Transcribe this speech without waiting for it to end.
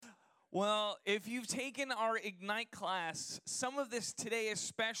Well, if you've taken our Ignite class, some of this today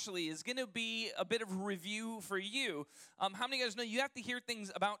especially is going to be a bit of a review for you. How many of you guys know you have to hear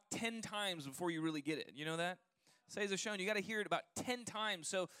things about 10 times before you really get it? You know that? Say as a shown, you got to hear it about 10 times,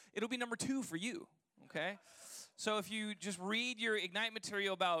 so it'll be number 2 for you, okay? So if you just read your Ignite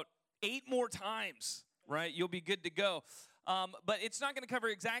material about 8 more times, right, you'll be good to go. But it's not going to cover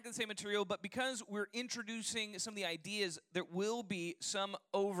exactly the same material, but because we're introducing some of the ideas, there will be some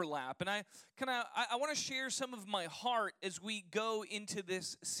overlap. And I want to share some of my heart as we go into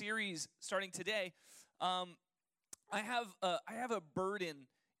this series starting today. I have a burden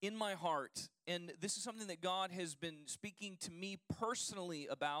in my heart, and this is something that God has been speaking to me personally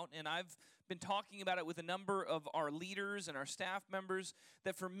about, and I've been talking about it with a number of our leaders and our staff members,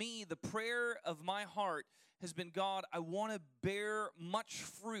 that for me, the prayer of my heart has been, God, I want to bear much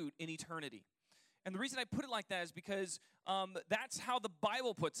fruit in eternity. And the reason I put it like that is because that's how the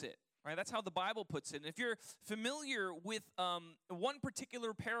Bible puts it, right? That's how the Bible puts it. And if you're familiar with one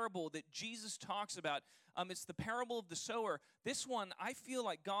particular parable that Jesus talks about, it's the parable of the sower. This one, I feel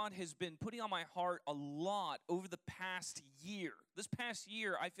like God has been putting on my heart a lot over the past year. This past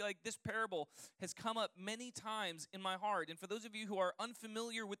year, I feel like this parable has come up many times in my heart. And for those of you who are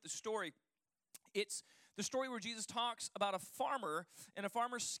unfamiliar with the story, it's the story where Jesus talks about a farmer, and a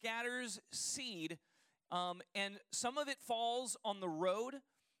farmer scatters seed, and some of it falls on the road,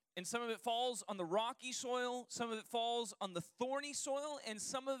 and some of it falls on the rocky soil, some of it falls on the thorny soil, and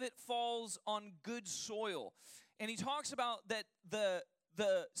some of it falls on good soil. And he talks about that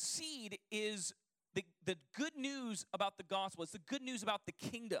the seed is the good news about the gospel. It's the good news about the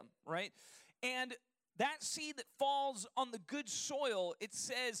kingdom, right? And that seed that falls on the good soil, it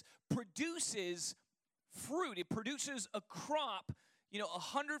says, produces fruit. It produces a crop,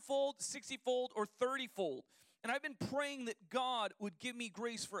 100-fold, 60-fold, or 30-fold. And I've been praying that God would give me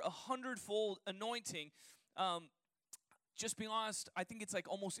grace for 100-fold anointing. Just being honest, I think it's like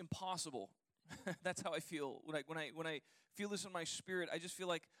almost impossible. That's how I feel when I feel this in my spirit. I just feel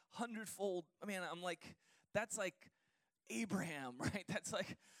like 100-fold. I mean, I'm like, that's like Abraham, right? That's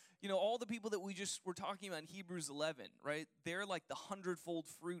like, all the people that we just were talking about in Hebrews 11, right? They're like the 100-fold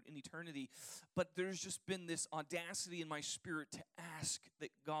fruit in eternity. But there's just been this audacity in my spirit to ask that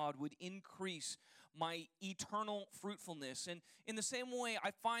God would increase my eternal fruitfulness. And in the same way,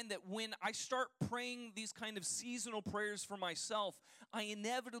 I find that when I start praying these kind of seasonal prayers for myself, I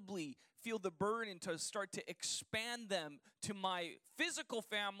inevitably feel the burden to start to expand them to my physical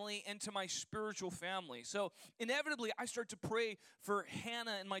family and to my spiritual family. So inevitably, I start to pray for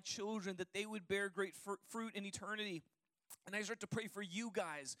Hannah and my children that they would bear great fruit in eternity. And I start to pray for you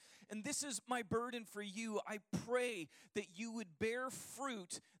guys. And this is my burden for you. I pray that you would bear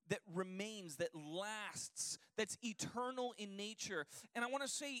fruit that remains, that lasts, that's eternal in nature. And I want to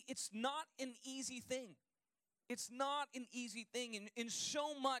say it's not an easy thing. It's not an easy thing. In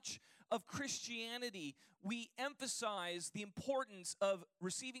so much of Christianity, we emphasize the importance of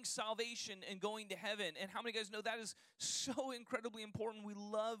receiving salvation and going to heaven. And how many of you guys know that is so incredibly important? We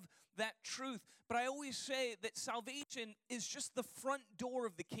love that truth. But I always say that salvation is just the front door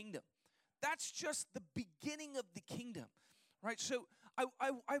of the kingdom. That's just the beginning of the kingdom, right? So I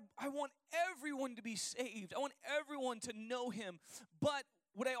want everyone to be saved. I want everyone to know him. But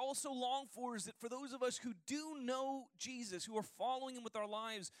what I also long for is that for those of us who do know Jesus, who are following him with our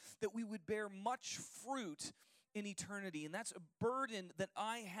lives, that we would bear much fruit in eternity. And that's a burden that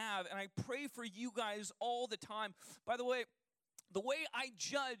I have, and I pray for you guys all the time. By the way I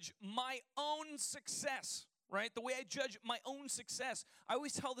judge my own success, right? The way I judge my own success, I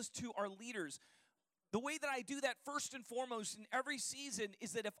always tell this to our leaders. The way that I do that first and foremost in every season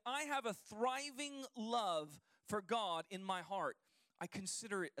is that if I have a thriving love for God in my heart, I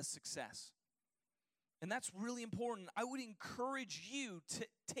consider it a success. And that's really important. I would encourage you to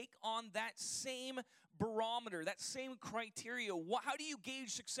take on that same barometer, that same criteria. How do you gauge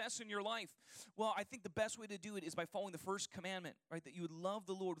success in your life? Well, I think the best way to do it is by following the first commandment, right? That you would love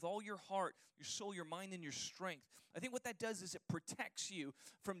the Lord with all your heart, your soul, your mind, and your strength. I think what that does is it protects you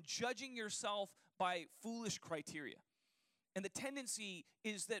from judging yourself by foolish criteria. And the tendency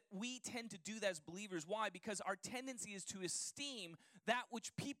is that we tend to do that as believers. Why? Because our tendency is to esteem that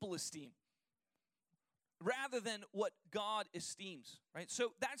which people esteem rather than what God esteems, right?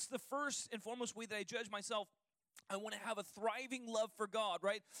 So that's the first and foremost way that I judge myself. I want to have a thriving love for God,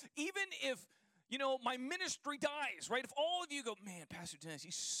 right? Even if, my ministry dies, right? If all of you go, man, Pastor Dennis,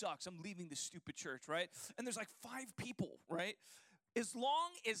 he sucks. I'm leaving this stupid church, right? And there's like 5 people, right? As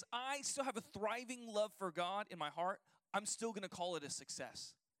long as I still have a thriving love for God in my heart, I'm still going to call it a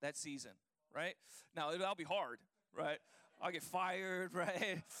success that season, right? Now, that'll be hard, right? I'll get fired,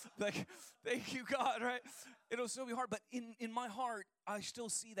 right? Like, thank you, God, right? It'll still be hard, but in my heart, I still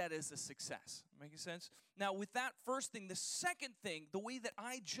see that as a success. Making sense? Now, with that first thing, the second thing, the way that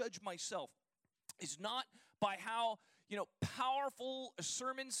I judge myself is not by how, powerful a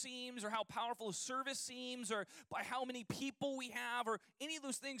sermon seems or how powerful a service seems or by how many people we have or any of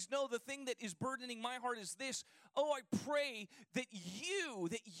those things. No, the thing that is burdening my heart is this. Oh, I pray that you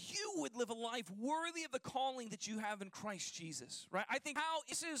would live a life worthy of the calling that you have in Christ Jesus, right? I think how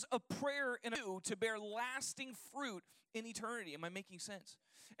this is a prayer in you to bear lasting fruit in eternity. Am I making sense?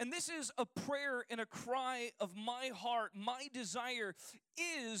 And this is a prayer and a cry of my heart. My desire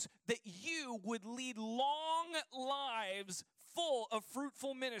is that you would lead long lives full of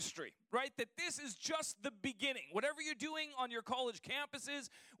fruitful ministry, right? That this is just the beginning. Whatever you're doing on your college campuses,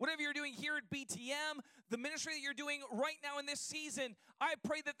 whatever you're doing here at BTM, the ministry that you're doing right now in this season, I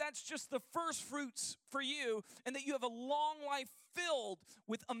pray that that's just the first fruits for you and that you have a long life filled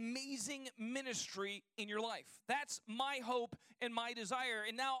with amazing ministry in your life. That's my hope and my desire.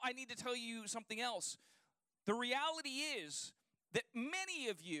 And now I need to tell you something else. The reality is that many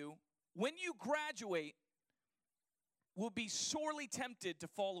of you, when you graduate, will be sorely tempted to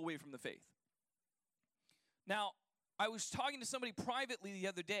fall away from the faith. Now, I was talking to somebody privately the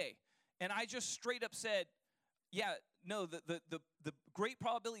other day, and I just straight up said, yeah, no, the great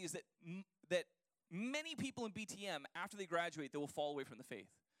probability is that many people in BTM, after they graduate, they will fall away from the faith.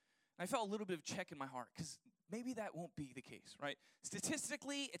 And I felt a little bit of check in my heart, because maybe that won't be the case, right?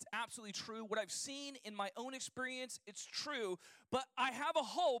 Statistically, it's absolutely true. What I've seen in my own experience, it's true, but I have a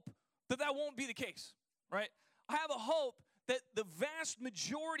hope that that won't be the case, right? I have a hope that the vast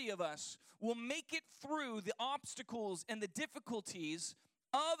majority of us will make it through the obstacles and the difficulties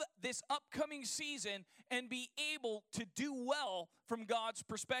of this upcoming season and be able to do well from God's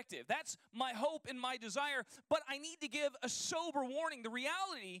perspective. That's my hope and my desire, but I need to give a sober warning. The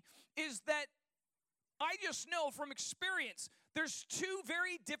reality is that I just know from experience there's two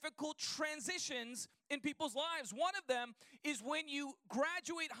very difficult transitions in people's lives. One of them is when you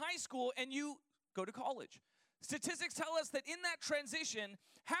graduate high school and you go to college. Statistics tell us that in that transition,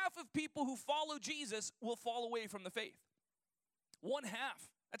 half of people who follow Jesus will fall away from the faith. One half.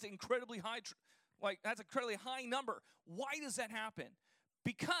 That's an incredibly high, that's an incredibly high number. Why does that happen?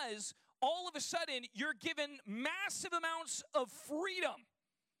 Because all of a sudden, you're given massive amounts of freedom.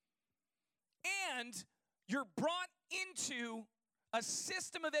 And you're brought into a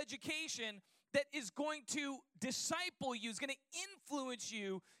system of education that is going to disciple you, is going to influence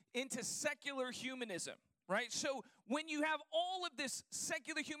you into secular humanism. Right? So when you have all of this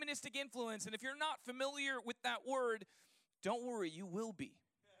secular humanistic influence, and if you're not familiar with that word, don't worry, you will be.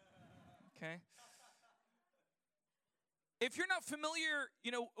 Okay? If you're not familiar,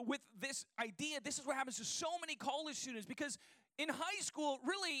 with this idea, this is what happens to so many college students, because in high school,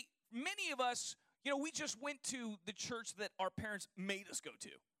 really, many of us, we just went to the church that our parents made us go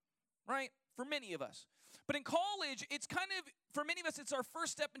to, right? For many of us. But in college, it's kind of, for many of us, it's our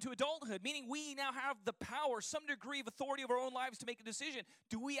first step into adulthood, meaning we now have the power, some degree of authority over our own lives to make a decision.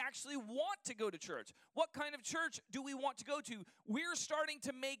 Do we actually want to go to church? What kind of church do we want to go to? We're starting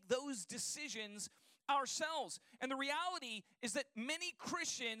to make those decisions ourselves. And the reality is that many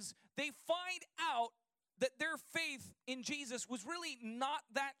Christians, they find out that their faith in Jesus was really not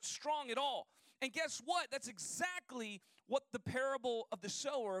that strong at all. And guess what? That's exactly what the parable of the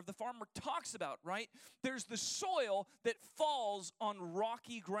sower, of the farmer, talks about, right? There's the soil that falls on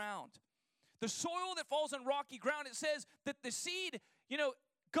rocky ground. The soil that falls on rocky ground, it says that the seed,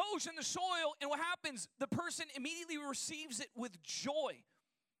 goes in the soil, and what happens? The person immediately receives it with joy.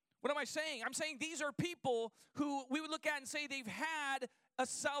 What am I saying? I'm saying these are people who we would look at and say they've had a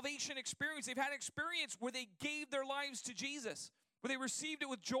salvation experience. They've had an experience where they gave their lives to Jesus, where they received it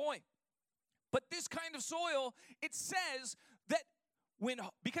with joy. But this kind of soil, it says that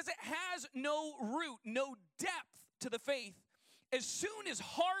because it has no root, no depth to the faith, as soon as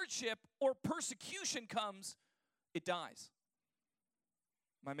hardship or persecution comes, it dies.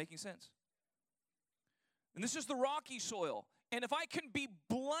 Am I making sense? And this is the rocky soil. And if I can be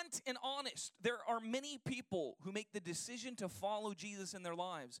blunt and honest, there are many people who make the decision to follow Jesus in their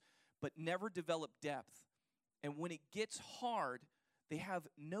lives, but never develop depth. And when it gets hard, they have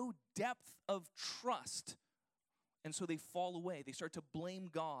no depth of trust, and so they fall away. They start to blame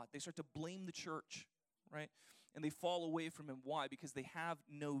God. They start to blame the church, right? And they fall away from Him. Why? Because they have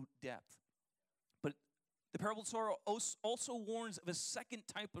no depth. But the parable of sower also warns of a second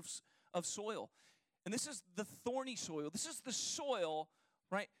type of soil, and this is the thorny soil. This is the soil,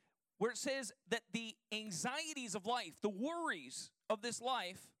 right, where it says that the anxieties of life, the worries of this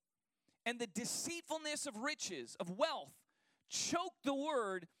life, and the deceitfulness of riches, of wealth, choke the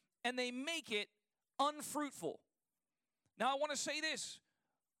word and they make it unfruitful. Now, I want to say this.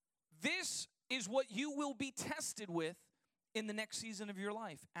 This is what you will be tested with in the next season of your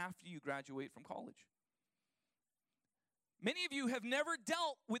life after you graduate from college. Many of you have never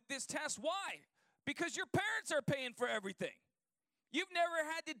dealt with this test. Why? Because your parents are paying for everything. You've never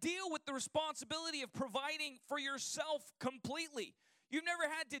had to deal with the responsibility of providing for yourself completely. You've never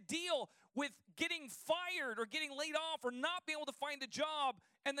had to deal with getting fired or getting laid off or not being able to find a job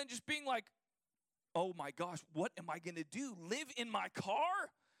and then just being like, oh my gosh, what am I going to do? Live in my car?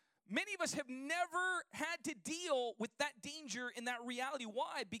 Many of us have never had to deal with that danger and that reality.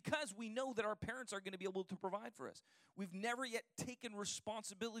 Why? Because we know that our parents are going to be able to provide for us. We've never yet taken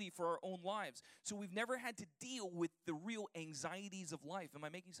responsibility for our own lives. So we've never had to deal with the real anxieties of life. Am I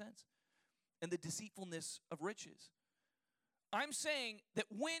making sense? And the deceitfulness of riches. I'm saying that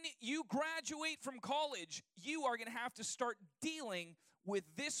when you graduate from college, you are going to have to start dealing with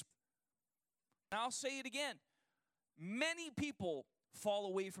this. I'll say it again. Many people fall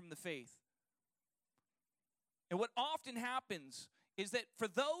away from the faith. And what often happens is that for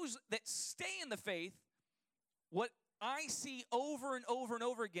those that stay in the faith, what I see over and over and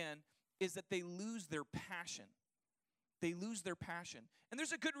over again is that they lose their passion. They lose their passion. And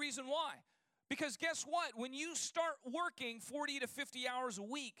there's a good reason why. Because guess what? When you start working 40 to 50 hours a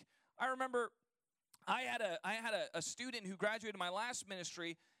week, I remember I had a student who graduated my last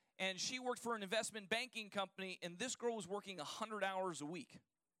ministry, and she worked for an investment banking company, and this girl was working 100 hours a week.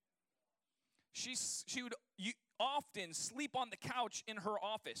 She would often sleep on the couch in her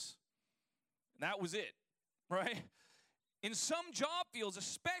office. And that was it, right? In some job fields,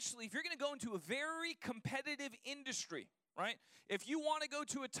 especially if you're going to go into a very competitive industry, right? If you want to go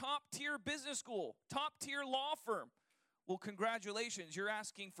to a top-tier business school, top-tier law firm, well, congratulations, you're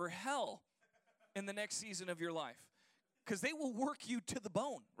asking for hell in the next season of your life. Because they will work you to the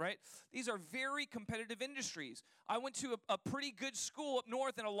bone, right? These are very competitive industries. I went to a pretty good school up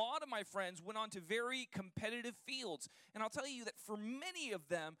north, and a lot of my friends went on to very competitive fields. And I'll tell you that for many of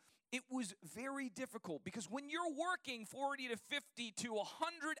them, it was very difficult. Because when you're working 40 to 50 to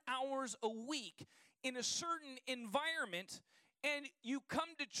 100 hours a week in a certain environment, and you come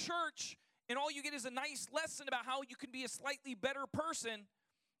to church, and all you get is a nice lesson about how you can be a slightly better person,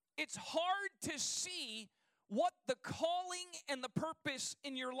 it's hard to see what the calling and the purpose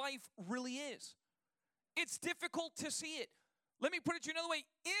in your life really is. It's difficult to see it. Let me put it to you another way.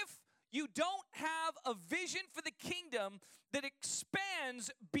 If you don't have a vision for the kingdom that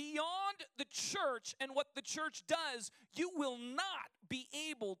expands beyond the church and what the church does, you will not be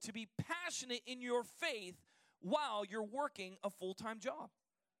able to be passionate in your faith while you're working a full-time job.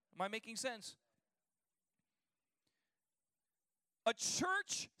 Am I making sense? A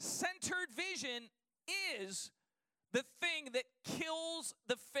church-centered vision is the thing that kills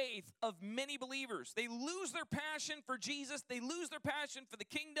the faith of many believers. They lose their passion for Jesus. They lose their passion for the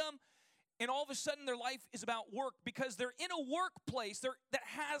kingdom. And all of a sudden their life is about work because they're in a workplace that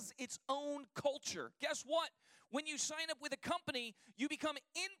has its own culture. Guess what? When you sign up with a company, you become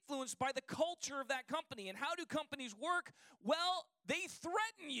influenced by the culture of that company. And how do companies work? Well, they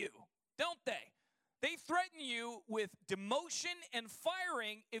threaten you, don't they? They threaten you with demotion and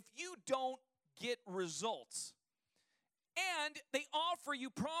firing if you don't get results. And they offer you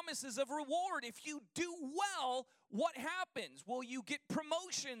promises of reward. If you do well, what happens? Well, you get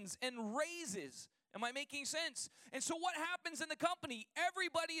promotions and raises. Am I making sense? And so what happens in the company?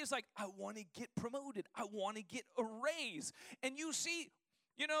 Everybody is like, I want to get promoted. I want to get a raise. And you see,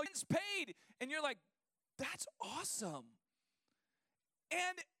 it's paid. And you're like, that's awesome.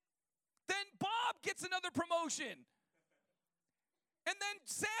 And then Bob gets another promotion. And then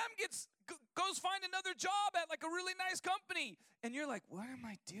Sam goes find another job at like a really nice company. And you're like, what am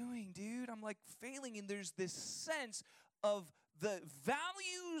I doing, dude? I'm like failing. And there's this sense of the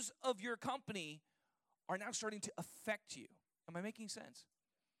values of your company are now starting to affect you. Am I making sense?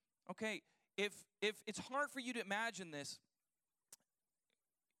 Okay, if it's hard for you to imagine this,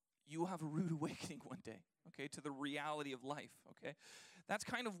 you will have a rude awakening one day, okay, to the reality of life, okay? That's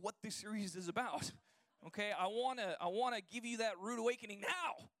kind of what this series is about. Okay, I want to give you that rude awakening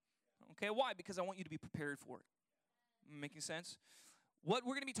now. Okay, why? Because I want you to be prepared for it. Making sense? What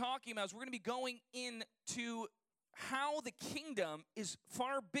we're going to be talking about is we're going to be going into how the kingdom is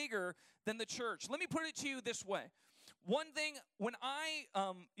far bigger than the church. Let me put it to you this way. One thing, when I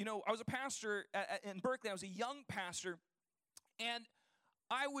was a pastor in Berkeley, I was a young pastor, and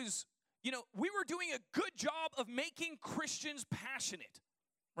I was, we were doing a good job of making Christians passionate,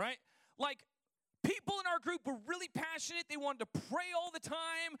 right? Like, people in our group were really passionate. They wanted to pray all the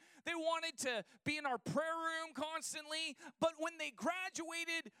time. They wanted to be in our prayer room constantly. But when they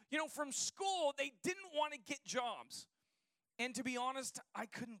graduated, from school, they didn't want to get jobs. And to be honest, I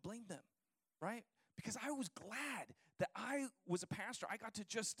couldn't blame them, right? Because I was glad that I was a pastor. I got to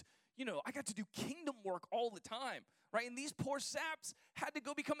just, I got to do kingdom work all the time, right? And these poor saps had to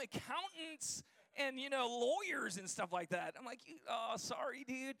go become accountants and, lawyers and stuff like that. I'm like, oh, sorry,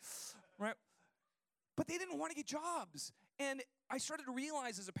 dude, right? But they didn't want to get jobs. And I started to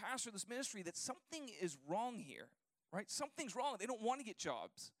realize as a pastor of this ministry that something is wrong here, right? Something's wrong. They don't want to get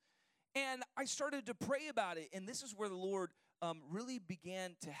jobs. And I started to pray about it. And this is where the Lord really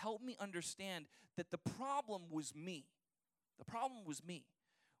began to help me understand that the problem was me. The problem was me.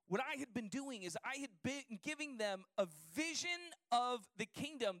 What I had been doing is I had been giving them a vision of the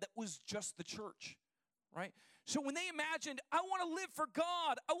kingdom that was just the church, right? So when they imagined, I want to live for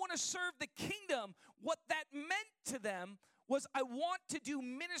God, I want to serve the kingdom, what that meant to them was I want to do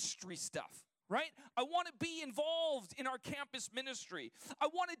ministry stuff, right? I want to be involved in our campus ministry. I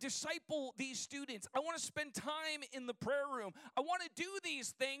want to disciple these students. I want to spend time in the prayer room. I want to do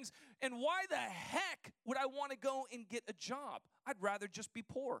these things. And why the heck would I want to go and get a job? I'd rather just be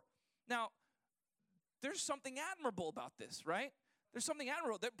poor. Now, there's something admirable about this, right? There's something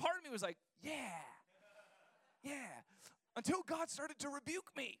admirable. That part of me was like, yeah. Until God started to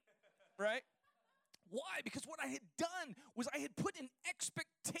rebuke me, right? Why? Because what I had done was I had put an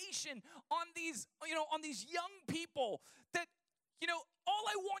expectation on these, on these young people that, all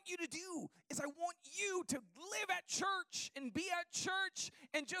I want you to do is I want you to live at church and be at church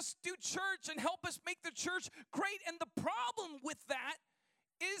and just do church and help us make the church great. And the problem with that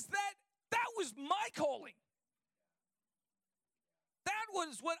is that was my calling. That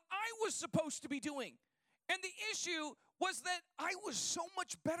was what I was supposed to be doing. And the issue was that I was so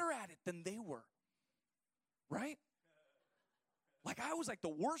much better at it than they were. Right? Like I was like the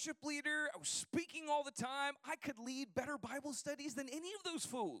worship leader. I was speaking all the time. I could lead better Bible studies than any of those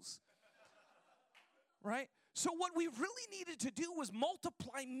fools. Right? So what we really needed to do was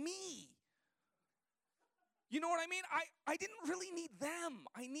multiply me. You know what I mean? I didn't really need them.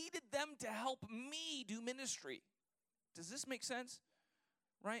 I needed them to help me do ministry. Does this make sense?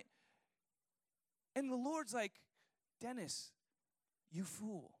 Right? And the Lord's like, Dennis, you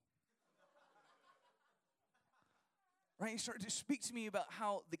fool. Right? He started to speak to me about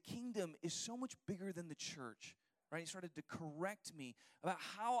how the kingdom is so much bigger than the church. Right? He started to correct me about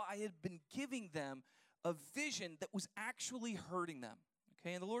how I had been giving them a vision that was actually hurting them.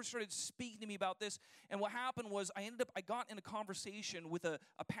 Okay, and the Lord started speaking to me about this. And what happened was I got in a conversation with a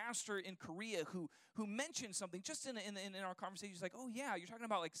pastor in Korea who mentioned something just in our conversation. He's like, oh yeah, you're talking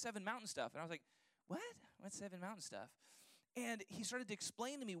about like Seven Mountain stuff. And I was like, what? What's Seven Mountain stuff? And he started to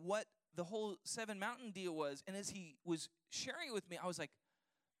explain to me what the whole Seven Mountain deal was. And as he was sharing it with me, I was like,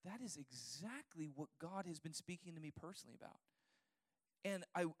 that is exactly what God has been speaking to me personally about. And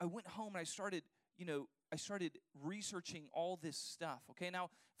I went home and I started researching all this stuff. Okay, now,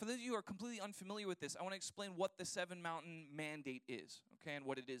 for those of you who are completely unfamiliar with this, I want to explain what the Seven Mountain Mandate is, okay, and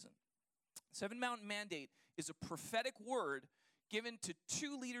what it isn't. Seven Mountain Mandate is a prophetic word given to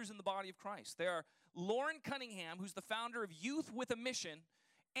two leaders in the body of Christ. They are Lauren Cunningham, who's the founder of Youth with a Mission,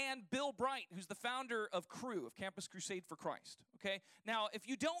 and Bill Bright, who's the founder of Cru, of Campus Crusade for Christ, okay? Now, if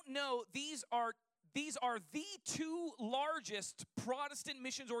you don't know, these are the two largest Protestant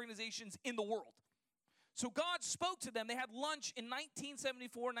missions organizations in the world. So God spoke to them. They had lunch in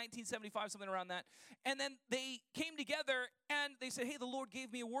 1974, 1975, something around that. And then they came together and they said, hey, the Lord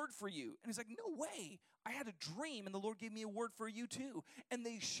gave me a word for you. And he's like, no way. I had a dream and the Lord gave me a word for you too. And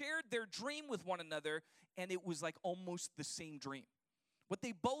they shared their dream with one another and it was like almost the same dream. What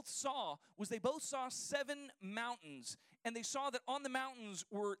they both saw was they both saw 7 mountains. And they saw that on the mountains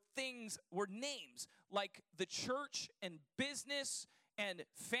were names like the church and business and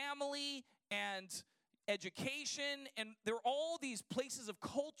family and education, and there are all these places of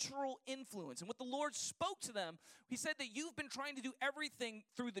cultural influence. And what the Lord spoke to them, he said that you've been trying to do everything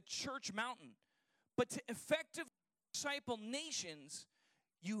through the church mountain, but to effectively disciple nations,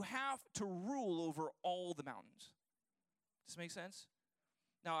 you have to rule over all the mountains. Does this make sense?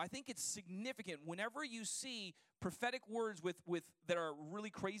 Now, I think it's significant whenever you see prophetic words with that are really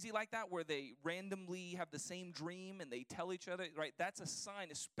crazy like that, where they randomly have the same dream and they tell each other, right? That's a sign,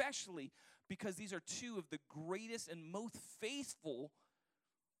 especially because these are two of the greatest and most faithful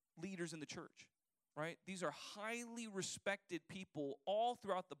leaders in the church, right? These are highly respected people all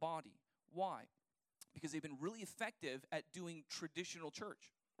throughout the body. Why? Because they've been really effective at doing traditional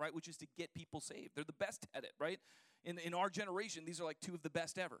church, right? Which is to get people saved. They're the best at it, right? In our generation, these are like two of the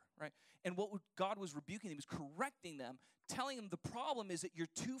best ever, right? And what God was rebuking them, he was correcting them, telling them the problem is that you're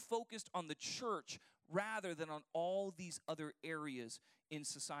too focused on the church rather than on all these other areas in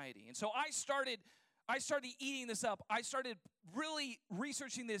society. And so I started eating this up. I started really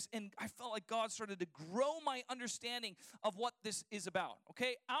researching this, and I felt like God started to grow my understanding of what this is about,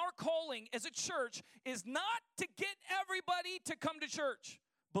 okay? Our calling as a church is not to get everybody to come to church.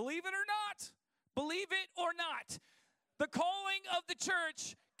 Believe it or not. Believe it or not. The calling of the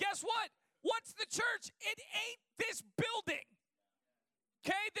church, guess what? What's the church? It ain't this building.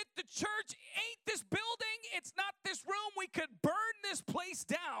 Okay, that the church ain't this building. It's not this room. We could burn this place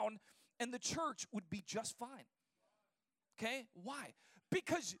down and the church would be just fine. Okay, why?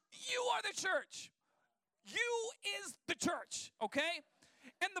 Because you are the church. You is the church, okay?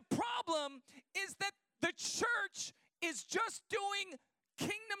 And the problem is that the church is just doing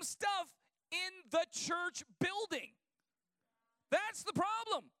kingdom stuff in the church building. That's the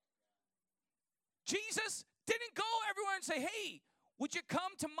problem. Jesus didn't go everywhere and say, hey, would you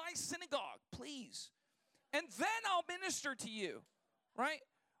come to my synagogue, please? And then I'll minister to you, right?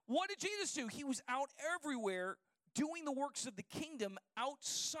 What did Jesus do? He was out everywhere doing the works of the kingdom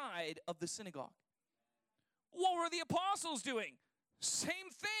outside of the synagogue. What were the apostles doing? Same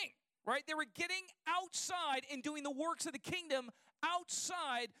thing, right? They were getting outside and doing the works of the kingdom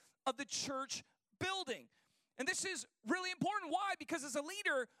outside of the church building. And this is really important. Why? Because as a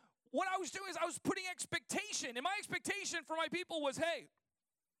leader, what I was doing is I was putting expectation. And my expectation for my people was, hey,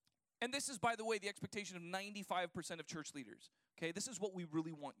 and this is, by the way, the expectation of 95% of church leaders. Okay, this is what we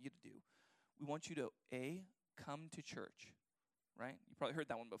really want you to do. We want you to, A, come to church, right? You probably heard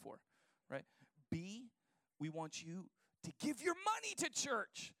that one before, right? B, we want you to give your money to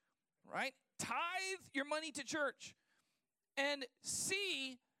church, right? Tithe your money to church. And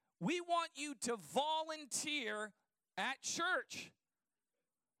C, we want you to volunteer at church.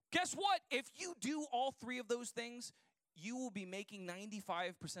 Guess what? If you do all three of those things, you will be making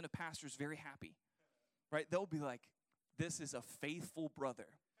 95% of pastors very happy, right? They'll be like, this is a faithful brother.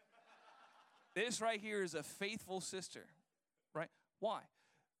 This right here is a faithful sister, right? Why?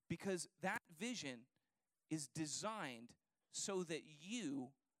 Because that vision is designed so that you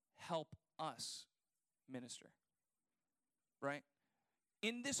help us minister, right?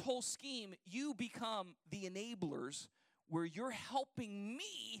 In this whole scheme, you become the enablers where you're helping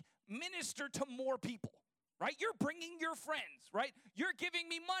me minister to more people, right? You're bringing your friends, right? You're giving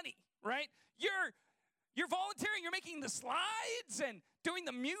me money, right? You're volunteering. You're making the slides and doing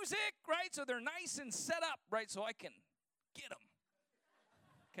the music, right? So they're nice and set up, right? So I can get them,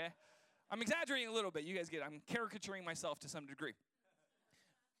 okay? I'm exaggerating a little bit. You guys get it. I'm caricaturing myself to some degree.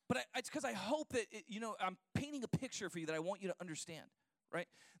 But it's because I hope that, I'm painting a picture for you that I want you to understand, right?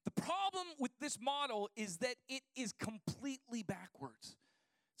 The problem with this model is that it is completely backwards.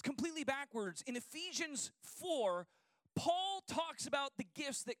 It's completely backwards. In Ephesians 4, Paul talks about the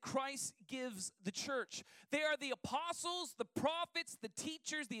gifts that Christ gives the church. They are the apostles, the prophets, the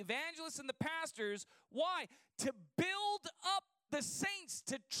teachers, the evangelists, and the pastors. Why? To build up the saints,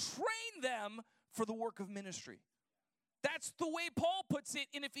 to train them for the work of ministry. That's the way Paul puts it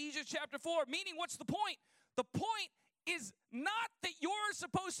in Ephesians chapter 4. Meaning, what's the point? The point is not that you're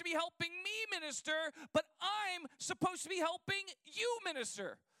supposed to be helping me minister, but I'm supposed to be helping you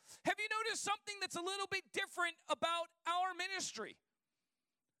minister. Have you noticed something that's a little bit different about our ministry?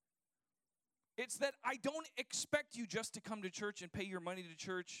 It's that I don't expect you just to come to church and pay your money to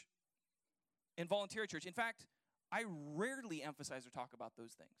church and volunteer at church. In fact, I rarely emphasize or talk about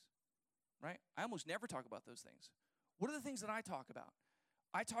those things, right? I almost never talk about those things. What are the things that I talk about?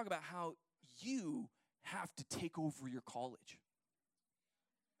 I talk about how you have to take over your college.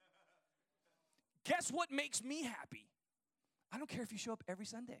 Guess what makes me happy? I don't care if you show up every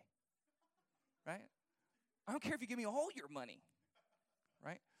Sunday, right? I don't care if you give me all your money,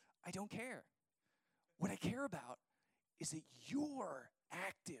 right? I don't care. What I care about is that you're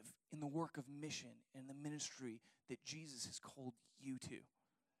active in the work of mission and the ministry that Jesus has called you to.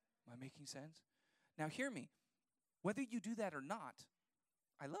 Am I making sense? Now hear me. Whether you do that or not,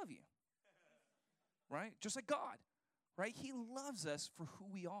 I love you, right? Just like God, right? He loves us for who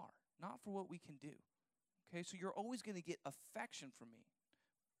we are, not for what we can do. Okay, so you're always going to get affection from me.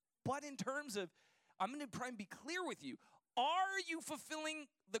 But in terms of, I'm going to try and be clear with you. Are you fulfilling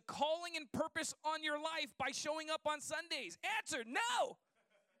the calling and purpose on your life by showing up on Sundays? Answer, no.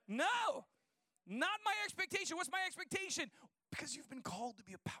 No. Not my expectation. What's my expectation? Because you've been called to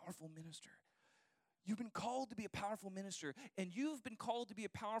be a powerful minister. You've been called to be a powerful minister, and you've been called to be a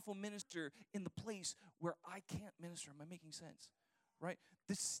powerful minister in the place where I can't minister. Am I making sense? right?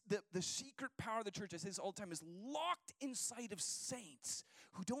 The secret power of the church, I say this all the time, is locked inside of saints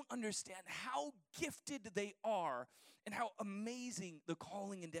who don't understand how gifted they are and how amazing the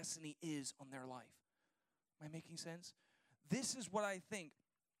calling and destiny is on their life. Am I making sense? This is what I think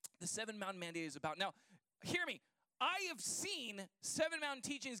the Seven Mountain Mandate is about. Now, hear me. I have seen Seven Mountain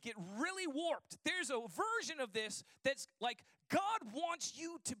teachings get really warped. There's a version of this that's like, God wants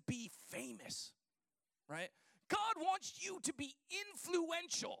you to be famous, right? God wants you to be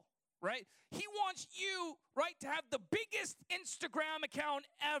influential, right? He wants you, right, to have the biggest Instagram account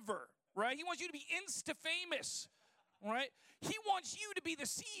ever, right? He wants you to be Insta-famous, right? He wants you to be the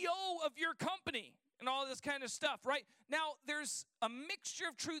CEO of your company and all this kind of stuff, right? Now, there's a mixture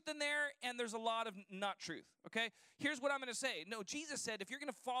of truth in there, and there's a lot of not truth, okay? Here's what I'm going to say. No, Jesus said, if you're going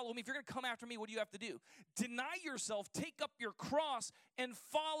to follow me, if you're going to come after me, what do you have to do? Deny yourself, take up your cross, and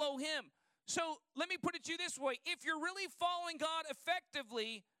follow him. So let me put it to you this way. If you're really following God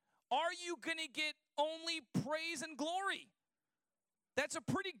effectively, are you going to get only praise and glory? That's a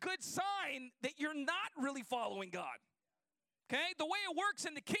pretty good sign that you're not really following God. Okay? The way it works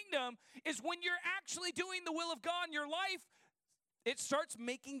in the kingdom is when you're actually doing the will of God in your life, it starts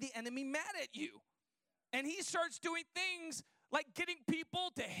making the enemy mad at you. And he starts doing things like getting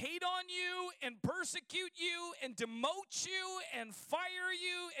people to hate on you and persecute you and demote you and fire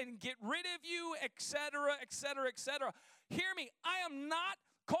you and get rid of you, etc., etc., etc. Hear me, I am not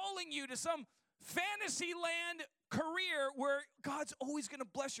calling you to some fantasy land career where God's always going to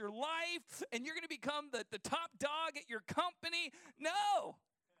bless your life and you're going to become the top dog at your company. No.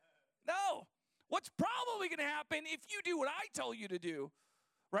 What's probably going to happen if you do what I tell you to do,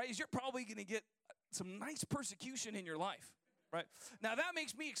 right, is you're probably going to get some nice persecution in your life. Right? Now, that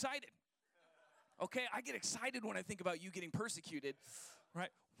makes me excited. Okay, I get excited when I think about you getting persecuted. Right?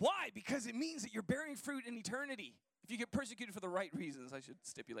 Why? Because it means that you're bearing fruit in eternity. If you get persecuted for the right reasons, I should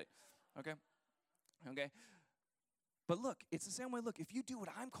stipulate. Okay? But look, it's the same way. Look, if you do what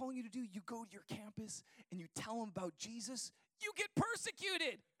I'm calling you to do, you go to your campus and you tell them about Jesus, you get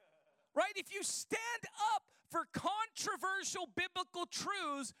persecuted. Right? If you stand up for controversial biblical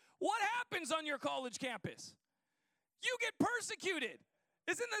truths, what happens on your college campus? You get persecuted.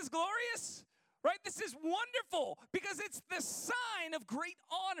 Isn't this glorious? Right? This is wonderful because it's the sign of great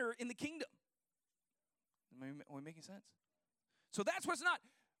honor in the kingdom. Am I making sense? So that's what's not.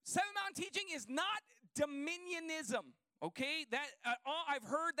 Seven Mountain teaching is not dominionism. Okay? I've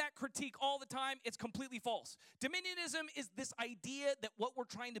heard that critique all the time. It's completely false. Dominionism is this idea that what we're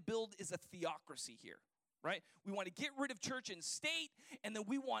trying to build is a theocracy here. Right? We want to get rid of church and state, and then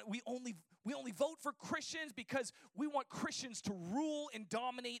we only vote for Christians because we want Christians to rule and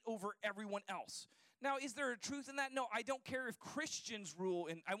dominate over everyone else. Now, is there a truth in that? No, I don't care if Christians rule,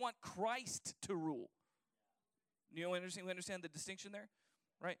 and I want Christ to rule. You know, understand the distinction there?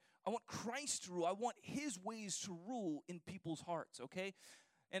 Right? I want Christ to rule. I want his ways to rule in people's hearts, okay?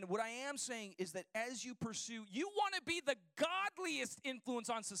 And what I am saying is that as you pursue, you want to be the godliest influence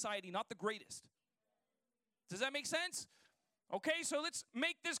on society, not the greatest. Does that make sense? Okay, so let's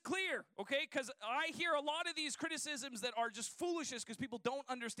make this clear, okay? Because I hear a lot of these criticisms that are just foolishness because people don't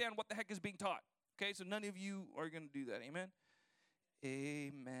understand what the heck is being taught. Okay, so none of you are going to do that. Amen?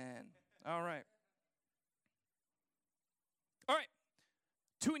 Amen. All right.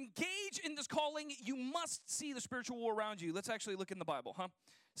 To engage in this calling, you must see the spiritual war around you. Let's actually look in the Bible, huh?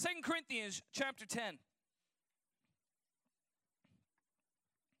 2 Corinthians chapter 10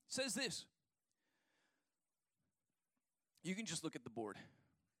 says this. You can just look at the board.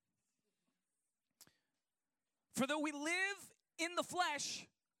 For though we live in the flesh,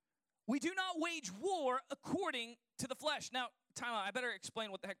 we do not wage war according to the flesh. Now, time out. I better explain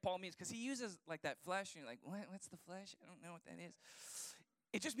what the heck Paul means because he uses like that flesh. And you're like, what's the flesh? I don't know what that is.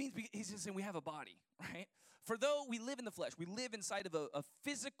 It just means he's just saying we have a body, right? For though we live in the flesh, we live inside of a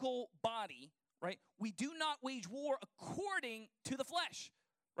physical body, right? We do not wage war according to the flesh,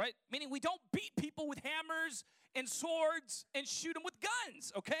 right? Meaning we don't beat people with hammers and swords and shoot them with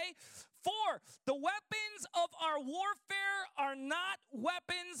guns, okay? For the weapons of our warfare are not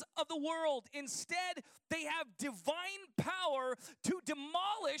weapons of the world. Instead, they have divine power to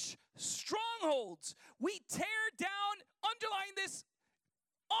demolish strongholds. We tear down, underline this,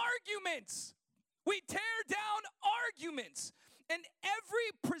 arguments. We tear down arguments and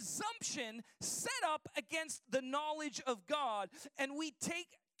every presumption set up against the knowledge of God, and we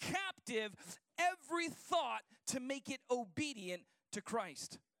take captive every thought to make it obedient to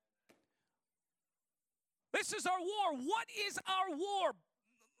Christ. This is our war. What is our war?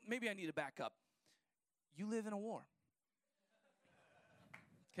 Maybe I need to back up. You live in a war.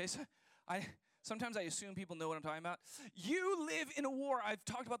 Okay, so Sometimes I assume people know what I'm talking about. You live in a war. I've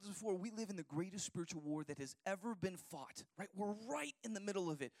talked about this before. We live in the greatest spiritual war that has ever been fought, right? We're right in the middle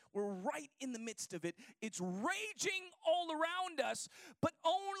of it. We're right in the midst of it. It's raging all around us, but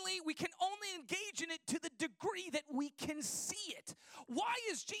we can only engage in it to the degree that we can see it. Why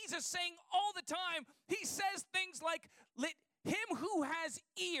is Jesus saying all the time, he says things like, let him who has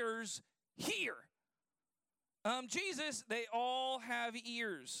ears hear? Jesus, they all have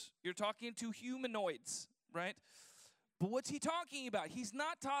ears. You're talking to humanoids, right? But what's he talking about? He's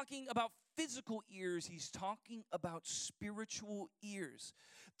not talking about physical ears. He's talking about spiritual ears.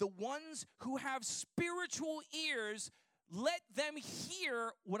 The ones who have spiritual ears, let them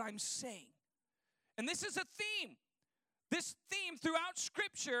hear what I'm saying. And this is a theme. This theme throughout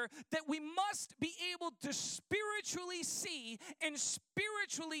Scripture that we must be able to spiritually see and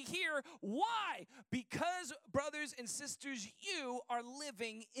spiritually hear. Why? Because, brothers and sisters, you are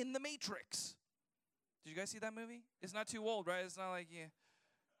living in the Matrix. Did you guys see that movie? It's not too old, right? It's not like, yeah.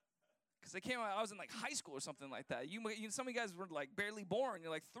 Because I came out, I was in like high school or something like that. Some of you guys were like barely born.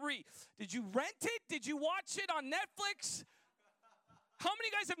 You're like 3. Did you rent it? Did you watch it on Netflix? How many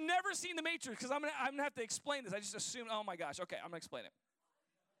of you guys have never seen The Matrix? Because I'm gonna have to explain this. I just assumed, oh my gosh. Okay, I'm going to explain it.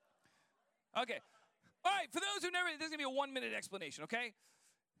 Okay. All right, for those who never, this is going to be a 1-minute explanation, okay?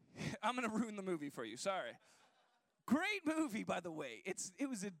 I'm going to ruin the movie for you. Sorry. Great movie, by the way. It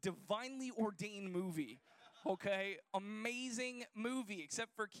was a divinely ordained movie, okay? Amazing movie,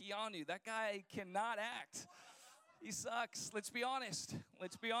 except for Keanu. That guy cannot act. He sucks. Let's be honest.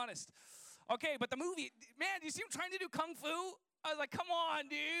 Okay, but the movie, man, do you see him trying to do kung fu? I was like, come on,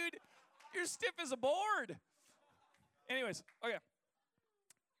 dude. You're stiff as a board. Anyways, okay.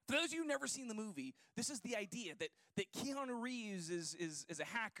 For those of you who've never seen the movie, this is the idea that Keanu Reeves is a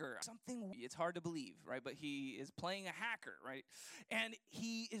hacker. It's hard to believe, right? But he is playing a hacker, right? And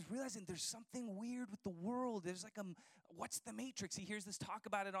he is realizing there's something weird with the world. There's like what's the Matrix? He hears this talk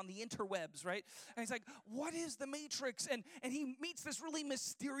about it on the interwebs, right? And he's like, what is the Matrix? And he meets this really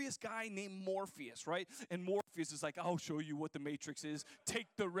mysterious guy named Morpheus, right? And Morpheus is like, I'll show you what the Matrix is. Take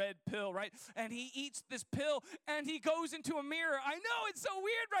the red pill, right? And he eats this pill, and he goes into a mirror. I know, it's so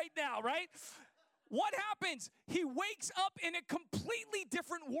weird right now, right? What happens? He wakes up in a completely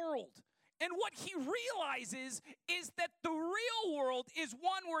different world. And what he realizes is that the real world is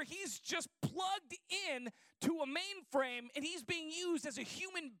one where he's just plugged in to a mainframe and he's being used as a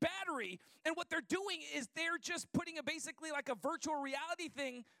human battery. And what they're doing is they're just putting basically like a virtual reality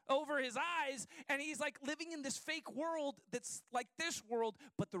thing over his eyes. And he's like living in this fake world that's like this world,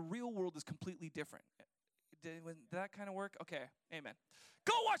 but the real world is completely different. Did that kind of work? Okay, amen.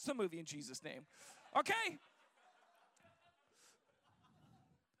 Go watch the movie in Jesus' name, okay?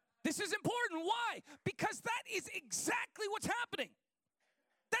 This is important. Why? Because that is exactly what's happening.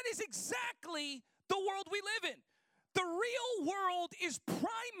 That is exactly the world we live in. The real world is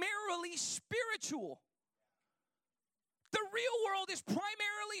primarily spiritual. The real world is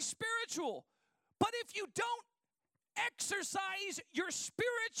primarily spiritual. But if you don't exercise your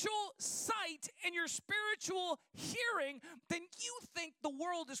spiritual sight and your spiritual hearing, then you think the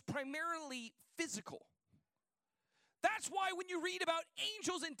world is primarily physical. That's why when you read about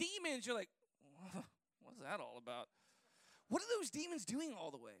angels and demons, you're like, what's that all about? What are those demons doing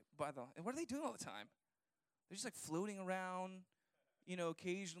all the way? What are they doing all the time? They're just like floating around,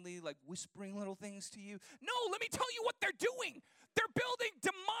 occasionally like whispering little things to you. No, let me tell you what they're doing. They're building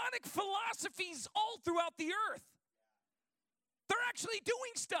demonic philosophies all throughout the earth. They're actually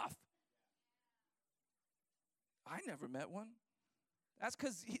doing stuff. I never met one. That's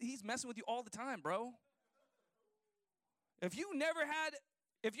because he's messing with you all the time, bro. If you never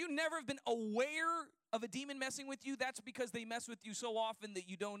have been aware of a demon messing with you, that's because they mess with you so often that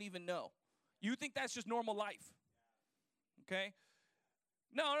you don't even know. You think that's just normal life. Okay?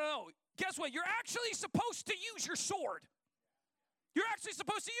 No. Guess what? You're actually supposed to use your sword. You're actually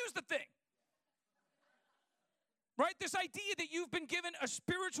supposed to use the thing. Right? This idea that you've been given a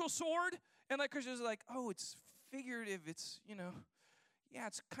spiritual sword, and like Christians are like, oh, it's figurative. It's,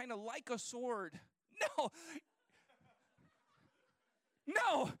 it's kind of like a sword.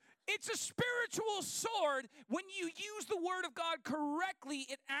 No, it's a spiritual sword. When you use the word of God correctly,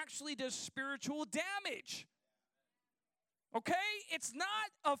 it actually does spiritual damage. Okay? It's not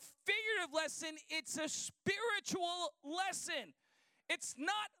a figurative lesson. It's a spiritual lesson. It's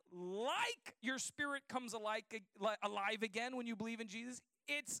not like your spirit comes alive again when you believe in Jesus.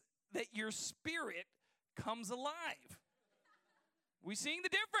 It's that your spirit comes alive. We seeing the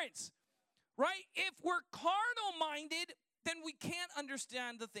difference, right? If we're carnal-minded, then we can't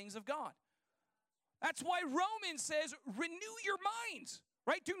understand the things of God. That's why Romans says, renew your minds, right?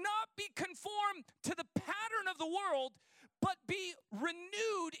 right? Do not be conformed to the pattern of the world, but be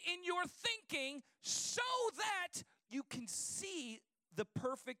renewed in your thinking so that you can see the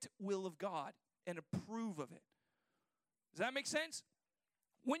perfect will of God and approve of it. Does that make sense?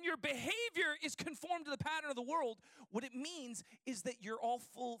 When your behavior is conformed to the pattern of the world, what it means is that you're all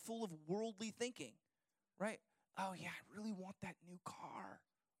full of worldly thinking, right? Oh, yeah, I really want that new car,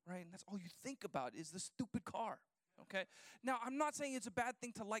 right? And that's all you think about is the stupid car, okay? Now, I'm not saying it's a bad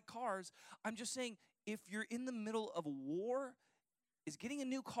thing to like cars. I'm just saying if you're in the middle of a war, is getting a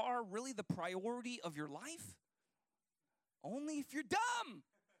new car really the priority of your life? Only if you're dumb,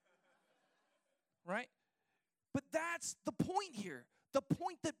 right? But that's the point here. The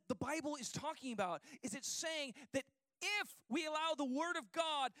point that the Bible is talking about is it's saying that if we allow the Word of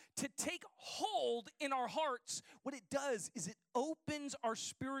God to take hold in our hearts, what it does is it opens our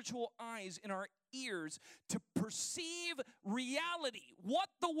spiritual eyes and our ears to perceive reality, what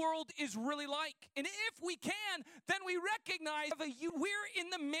the world is really like. And if we can, then we recognize we're in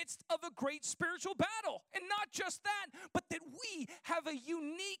the midst of a great spiritual battle. And not just that, but that we have a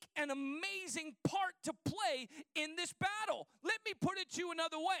unique and amazing part to play in this battle. Let me put it to you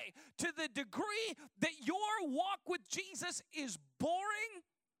another way. To the degree that your walk with Jesus is boring,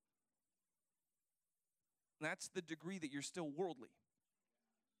 that's the degree that you're still worldly.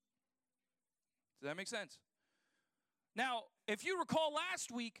 Does that make sense? Now, if you recall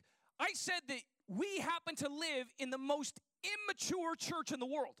last week, I said that we happen to live in the most immature church in the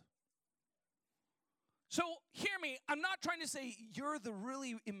world. So hear me, I'm not trying to say you're the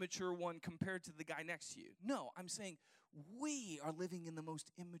really immature one compared to the guy next to you. No, I'm saying we are living in the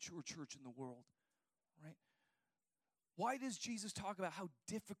most immature church in the world, right? Why does Jesus talk about how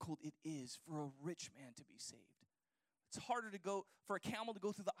difficult it is for a rich man to be saved? It's harder to go for a camel to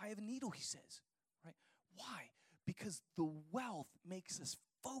go through the eye of a needle, he says. Right? Why? Because the wealth makes us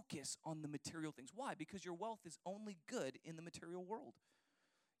focus on the material things. Why? Because your wealth is only good in the material world.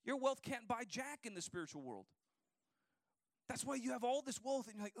 Your wealth can't buy jack in the spiritual world. That's why you have all this wealth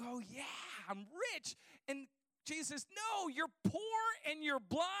and you're like, oh yeah, I'm rich. And Jesus says, no, you're poor and you're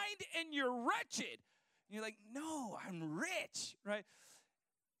blind and you're wretched. And you're like, no, I'm rich, right?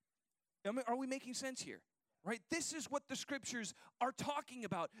 I mean, are we making sense here? Right? This is what the scriptures are talking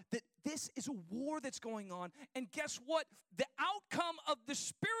about, that this is a war that's going on. And guess what? The outcome of the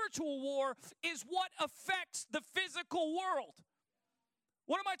spiritual war is what affects the physical world.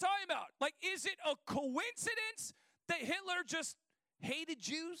 What am I talking about? Like, is it a coincidence that Hitler just hated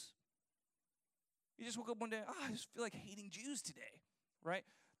Jews? He just woke up one day, I just feel like hating Jews today, right?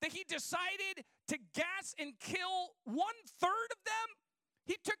 That he decided to gas and kill 1/3 of them?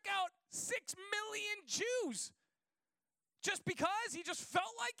 He took out 6 million Jews just because he just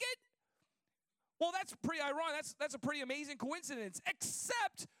felt like it? Well, that's pretty ironic. That's a pretty amazing coincidence,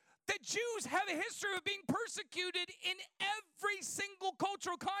 except that Jews have a history of being persecuted in every single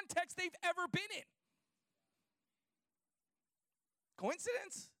cultural context they've ever been in.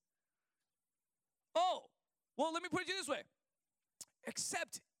 Coincidence? Oh, well, let me put it this way.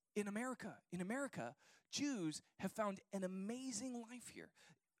 Except in America. In America, Jews have found an amazing life here.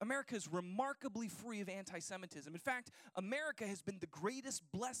 America is remarkably free of anti-Semitism. In fact, America has been the greatest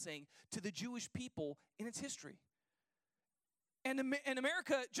blessing to the Jewish people in its history. And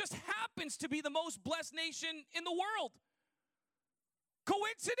America just happens to be the most blessed nation in the world.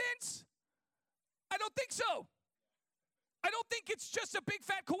 Coincidence? I don't think so. I don't think it's just a big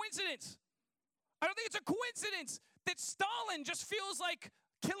fat coincidence. I don't think it's a coincidence that Stalin just feels like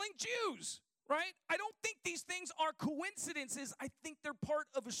killing Jews. Right? I don't think these things are coincidences. I think they're part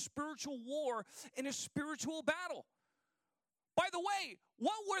of a spiritual war and a spiritual battle. By the way,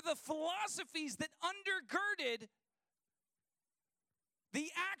 what were the philosophies that undergirded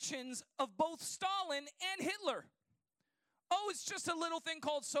the actions of both Stalin and Hitler? Oh, it's just a little thing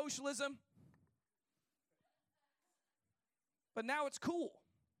called socialism. But now it's cool.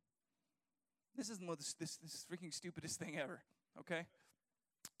 This is this freaking stupidest thing ever, okay?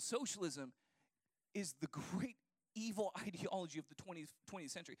 Socialism is the great evil ideology of the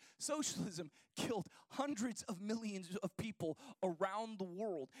 20th century. Socialism killed hundreds of millions of people around the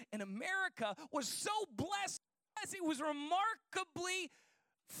world. And America was so blessed as it was remarkably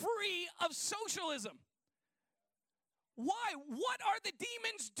free of socialism. Why? What are the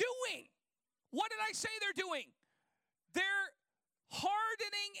demons doing? What did I say they're doing? They're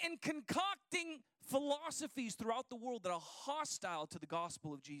hardening and concocting philosophies throughout the world that are hostile to the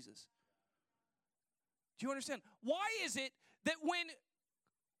gospel of Jesus. Do you understand? Why is it that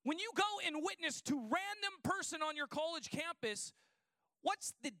when you go and witness to random person on your college campus,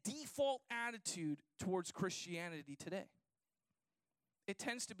 what's the default attitude towards Christianity today? it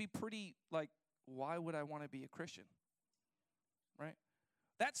tends to be pretty like, why would I want to be a Christian? Right?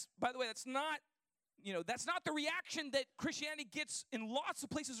 That's, by the way, that's not the reaction that Christianity gets in lots of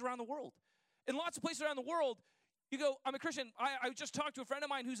places around the world. In lots of places around the world, you go, I'm a Christian. I just talked to a friend of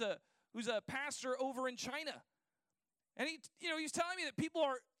mine who's a pastor over in China. And he's telling me that people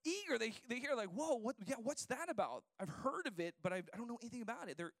are eager. They hear like, whoa, what's that about? I've heard of it, but I don't know anything about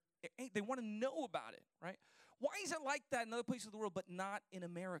it. They want to know about it, right? Why is it like that in other places of the world, but not in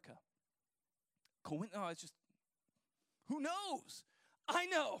America? No, it's just, who knows? I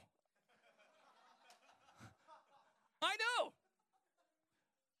know. I know.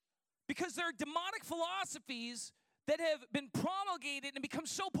 Because there are demonic philosophies that have been promulgated and become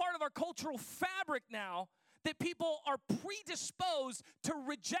so part of our cultural fabric now that people are predisposed to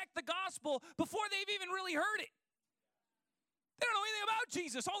reject the gospel before they've even really heard it. They don't know anything about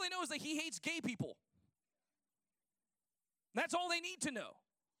Jesus. All they know is that he hates gay people. That's all they need to know.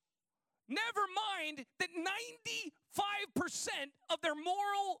 Never mind that 95% of their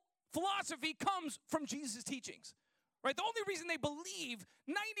moral philosophy comes from Jesus' teachings. Right? The only reason they believe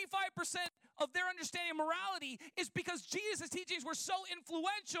 95% of their understanding of morality is because Jesus' teachings were so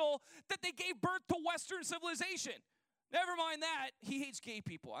influential that they gave birth to Western civilization. Never mind that, he hates gay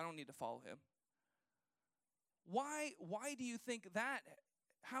people. I don't need to follow him. Why do you think that?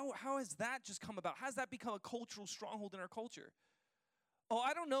 How has that just come about? How has that become a cultural stronghold in our culture? Oh,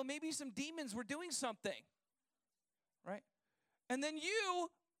 I don't know, maybe some demons were doing something. Right? And then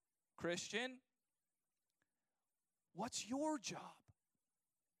you, Christian, what's your job?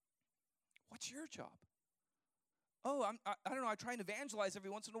 What's your job? Oh, I don't know, I try and evangelize every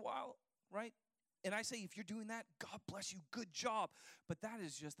once in a while, right? And I say, if you're doing that, God bless you, good job. But that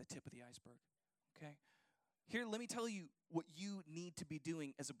is just the tip of the iceberg, okay? Here, let me tell you what you need to be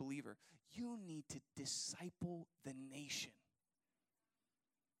doing as a believer. You need to disciple the nation.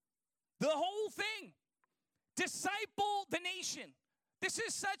 The whole thing. Disciple the nation. This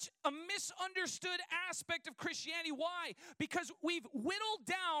is such a misunderstood aspect of Christianity. Why? Because we've whittled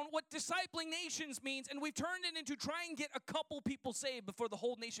down what discipling nations means, and we've turned it into try and get a couple people saved before the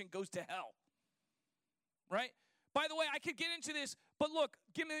whole nation goes to hell. Right? By the way, I could get into this, but look,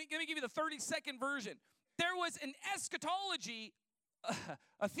 let me give you the 30-second version. There was an eschatology,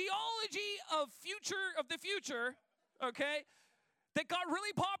 a theology of the future, okay, that got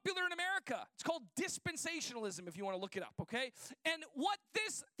really popular in America. It's called dispensationalism, if you want to look it up, okay? And what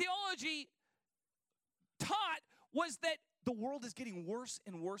this theology taught was that the world is getting worse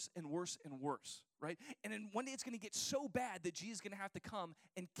and worse and worse and worse, right? And then one day it's going to get so bad that Jesus is going to have to come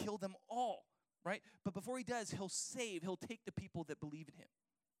and kill them all, right? But before he does, he'll take the people that believe in him,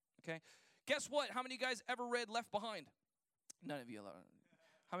 okay? Guess what? How many of you guys ever read Left Behind? None of you.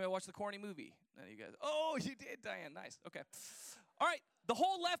 How many watched the corny movie? None of you guys. Oh, you did, Diane. Nice. Okay. All right, the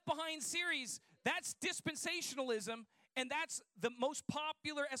whole Left Behind series, that's dispensationalism, and that's the most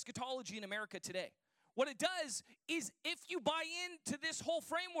popular eschatology in America today. What it does is, if you buy into this whole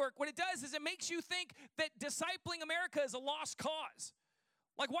framework, what it does is it makes you think that discipling America is a lost cause.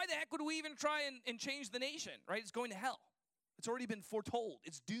 Like, why the heck would we even try and change the nation, right? It's going to hell. It's already been foretold.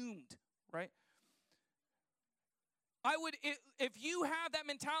 It's doomed, right? If you have that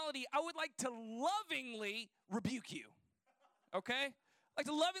mentality, I would like to lovingly rebuke you. Okay? Like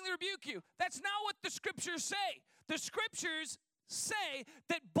to lovingly rebuke you. That's not what the scriptures say. The scriptures say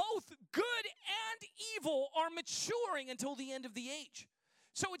that both good and evil are maturing until the end of the age.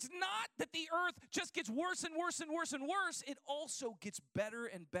 So it's not that the earth just gets worse and worse and worse and worse. It also gets better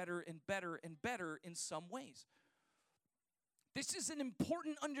and better and better and better in some ways. This is an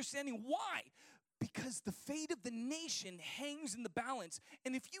important understanding. Why? Because the fate of the nation hangs in the balance.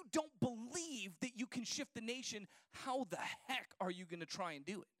 And if you don't believe that you can shift the nation, how the heck are you going to try and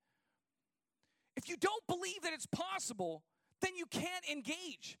do it? If you don't believe that it's possible, then you can't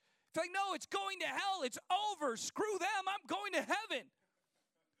engage. It's like, no, it's going to hell. It's over. Screw them. I'm going to heaven.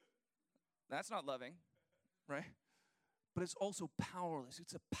 That's not loving, right? But it's also powerless.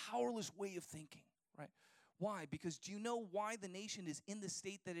 It's a powerless way of thinking, right? Why? Because do you know why the nation is in the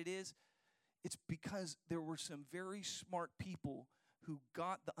state that it is? It's because there were some very smart people who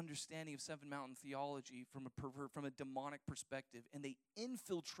got the understanding of Seven Mountain theology from a demonic perspective, and they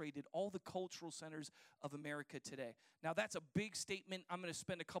infiltrated all the cultural centers of America today. Now, that's a big statement. I'm going to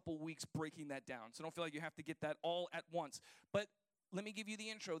spend a couple weeks breaking that down, so don't feel like you have to get that all at once. But let me give you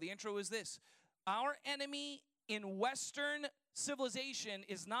the intro. The intro is this. Our enemy in Western civilization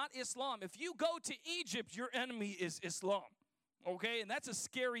is not Islam. If you go to Egypt, your enemy is Islam. Okay, and that's a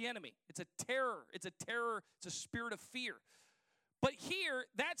scary enemy. It's a terror. It's a spirit of fear. But here,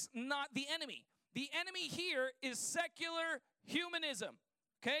 that's not the enemy. The enemy here is secular humanism.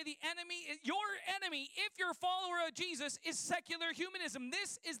 Okay, your enemy, if you're a follower of Jesus, is secular humanism.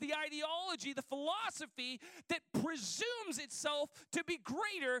 This is the ideology, the philosophy that presumes itself to be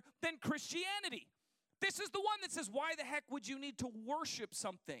greater than Christianity. This is the one that says, why the heck would you need to worship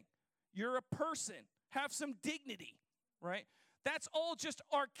something? You're a person. Have some dignity, right? That's all just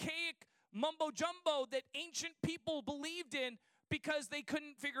archaic mumbo jumbo that ancient people believed in because they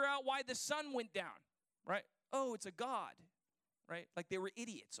couldn't figure out why the sun went down, right? Oh, it's a god. Right? Like they were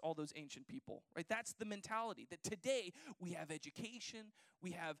idiots, all those ancient people, right? That's the mentality that today we have education,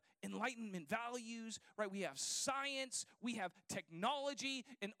 we have enlightenment values, right? We have science, we have technology,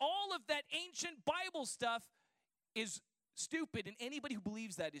 and all of that ancient Bible stuff is stupid, and anybody who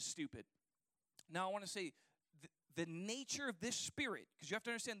believes that is stupid. Now, I want to say the nature of this spirit, because you have to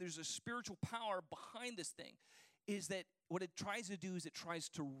understand there's a spiritual power behind this thing, is that what it tries to do is it tries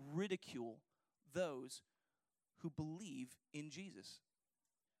to ridicule those who believe in Jesus.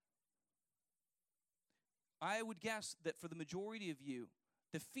 I would guess that for the majority of you,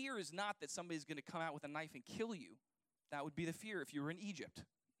 the fear is not that somebody's going to come out with a knife and kill you. That would be the fear if you were in Egypt,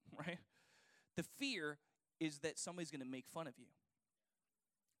 right? The fear is that somebody's going to make fun of you,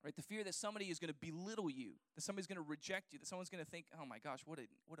 right? The fear that somebody is going to belittle you, that somebody's going to reject you, that someone's going to think, oh my gosh, what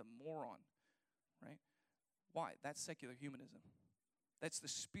a moron, right? Why? That's secular humanism. That's the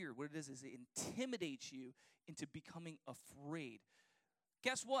spirit. What it is it intimidates you into becoming afraid.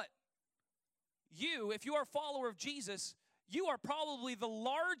 Guess what? If you are a follower of Jesus, you are probably the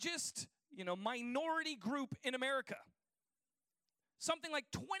largest, minority group in America. Something like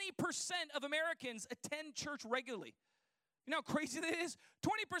 20% of Americans attend church regularly. You know how crazy that is?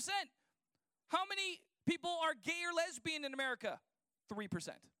 20%. How many people are gay or lesbian in America? 3%.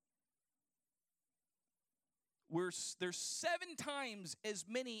 There's 7 times as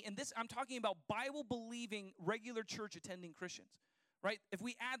many, and this I'm talking about Bible-believing, regular church-attending Christians, right? If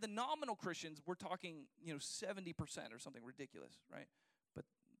we add the nominal Christians, we're talking, 70% or something ridiculous, right? But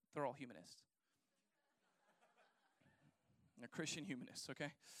they're all humanists. They're Christian humanists,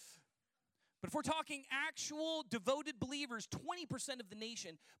 okay? But if we're talking actual devoted believers, 20% of the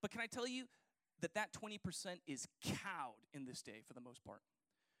nation, but can I tell you that 20% is cowed in this day for the most part?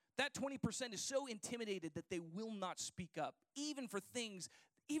 That 20% is so intimidated that they will not speak up. Even for things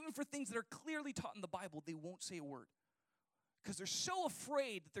that are clearly taught in the Bible, they won't say a word. Because they're so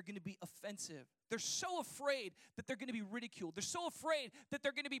afraid that they're going to be offensive. They're so afraid that they're going to be ridiculed. They're so afraid that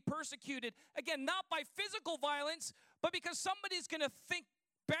they're going to be persecuted. Again, not by physical violence, but because somebody's going to think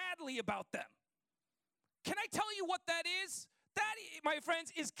badly about them. Can I tell you what that is? That, my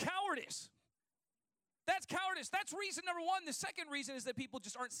friends, is cowardice. That's cowardice. That's reason number one. The second reason is that people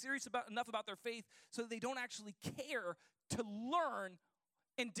just aren't serious enough about their faith, so they don't actually care to learn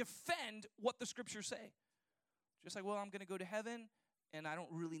and defend what the scriptures say. Just like, well, I'm going to go to heaven, and I don't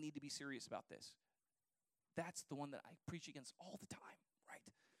really need to be serious about this. That's the one that I preach against all the time,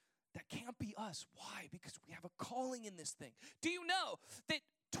 right? That can't be us. Why? Because we have a calling in this thing. Do you know that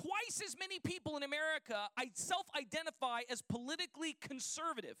twice as many people in America self-identify as politically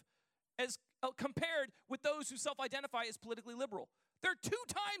conservative as compared with those who self-identify as politically liberal? There are 2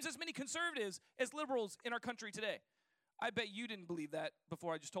 times as many conservatives as liberals in our country today. I bet you didn't believe that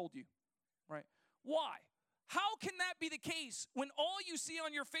before I just told you, right? Why? How can that be the case when all you see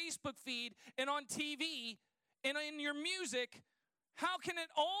on your Facebook feed and on TV and in your music, how can it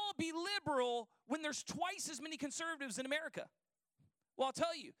all be liberal when there's twice as many conservatives in America? Well, I'll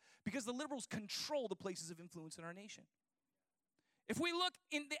tell you, because the liberals control the places of influence in our nation. If we look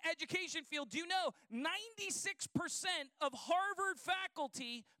in the education field, do you know 96% of Harvard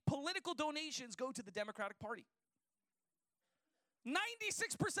faculty political donations go to the Democratic Party?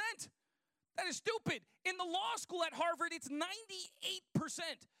 96%. That is stupid. In the law school at Harvard, it's 98%.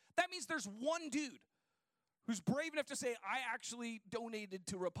 That means there's one dude who's brave enough to say, I actually donated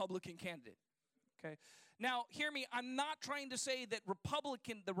to a Republican candidate. Okay. Now, hear me. I'm not trying to say that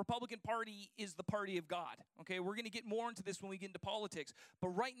the Republican Party is the party of God. Okay. We're going to get more into this when we get into politics. But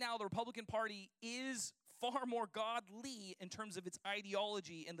right now, the Republican Party is far more godly in terms of its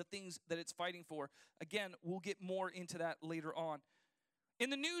ideology and the things that it's fighting for. Again, we'll get more into that later on. In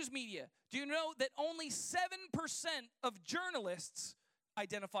the news media, do you know that only 7% of journalists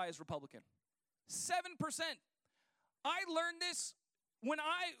identify as Republican? 7%. I learned this when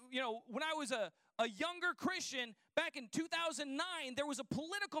I was a younger Christian back in 2009. There was a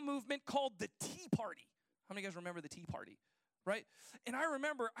political movement called the Tea Party. How many of you guys remember the Tea Party? Right? And I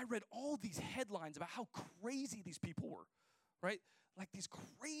remember I read all these headlines about how crazy these people were, right? Like these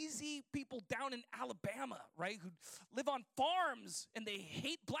crazy people down in Alabama, right, who live on farms and they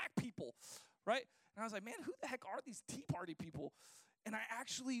hate black people, right? And I was like, man, who the heck are these Tea Party people? And I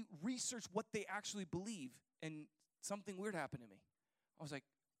actually researched what they actually believe, and something weird happened to me. I was like,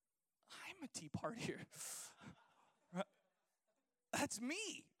 I'm a Tea Partier. That's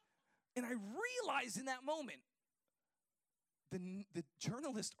me. And I realized in that moment, the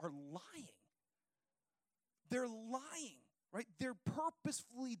journalists are lying. They're lying, right? They're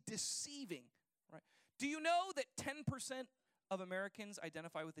purposefully deceiving, right? Do you know that 10% of Americans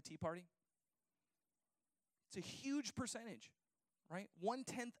identify with the Tea Party? It's a huge percentage, right?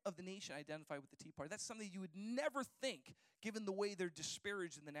 1/10 of the nation identify with the Tea Party. That's something you would never think, given the way they're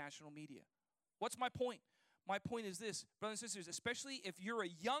disparaged in the national media. What's my point? My point is this, brothers and sisters, especially if you're a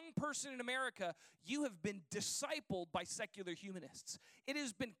young person in America, you have been discipled by secular humanists. It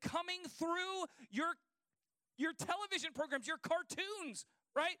has been coming through your television programs, your cartoons,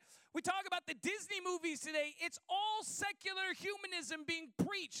 right? We talk about the Disney movies today. It's all secular humanism being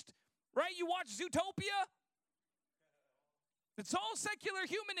preached, right? You watch Zootopia? It's all secular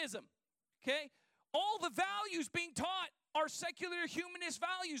humanism, okay? All the values being taught are secular humanist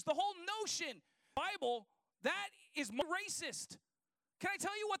values. The whole notion, Bible, that is racist. Can I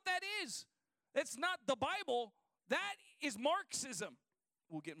tell you what that is? That's not the Bible. That is Marxism.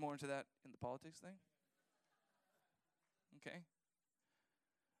 We'll get more into that in the politics thing. Okay?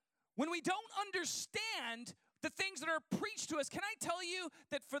 When we don't understand the things that are preached to us, can I tell you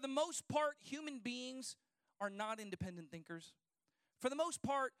that for the most part, human beings are not independent thinkers? For the most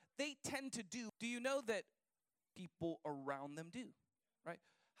part, they tend to do. Do you know that people around them do? Right?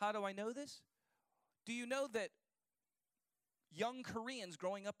 How do I know this? Do you know that young Koreans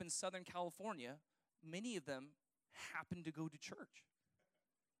growing up in Southern California, many of them happen to go to church?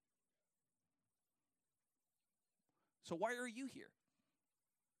 So why are you here?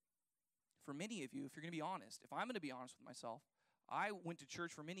 For many of you, if you're going to be honest, if I'm going to be honest with myself, I went to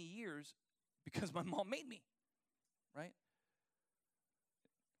church for many years because my mom made me, right?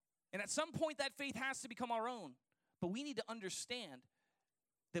 And at some point, that faith has to become our own. But we need to understand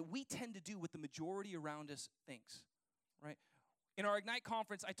that we tend to do what the majority around us thinks, right? In our Ignite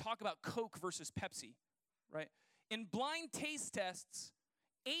conference, I talk about Coke versus Pepsi, right? In blind taste tests,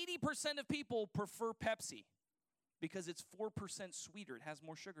 80% of people prefer Pepsi because it's 4% sweeter. It has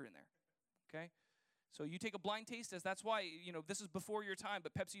more sugar in there, okay? So you take a blind taste test. That's why, this is before your time,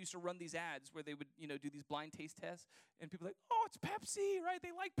 but Pepsi used to run these ads where they would, do these blind taste tests. And people are like, oh, it's Pepsi, right?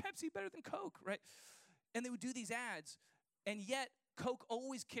 They like Pepsi better than Coke, right? And they would do these ads. And yet, Coke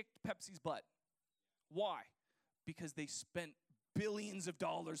always kicked Pepsi's butt. Why? Because they spent billions of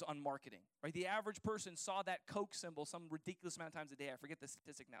dollars on marketing, right? The average person saw that Coke symbol some ridiculous amount of times a day. I forget the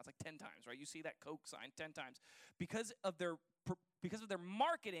statistic now. It's like 10 times, right? You see that Coke sign 10 times. Because of their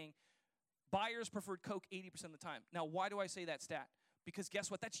marketing, buyers preferred Coke 80% of the time. Now, why do I say that stat? Because guess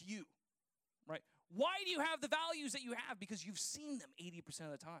what? That's you, right? Why do you have the values that you have? Because you've seen them 80%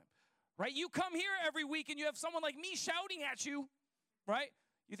 of the time, right? You come here every week and you have someone like me shouting at you, right?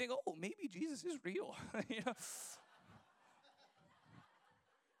 You think, oh, maybe Jesus is real, right?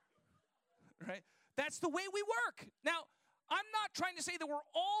 That's the way we work. Now, I'm not trying to say that we're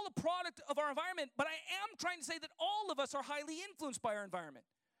all a product of our environment, but I am trying to say that all of us are highly influenced by our environment.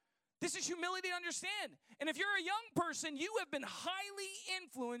 This is humility to understand. And if you're a young person, you have been highly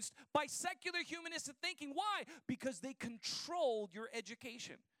influenced by secular humanistic thinking. Why? Because they controlled your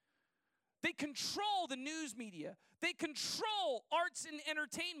education. They control the news media. They control arts and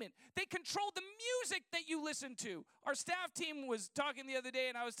entertainment. They control the music that you listen to. Our staff team was talking the other day,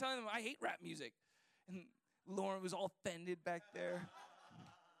 and I was telling them, I hate rap music. And Lauren was all offended back there.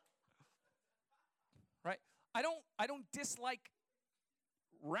 Right? I don't dislike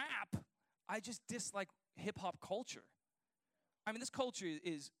rap. I just dislike hip-hop culture. I mean, this culture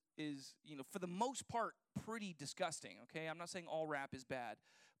is for the most part, pretty disgusting, okay? I'm not saying all rap is bad.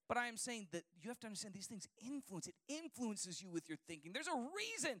 But I am saying that you have to understand these things influence. It influences you with your thinking. There's a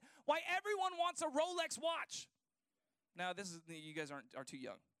reason why everyone wants a Rolex watch. Now, you guys are too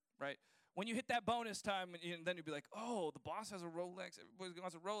young, right? When you hit that bonus time, then you'll be like, oh, the boss has a Rolex. Everybody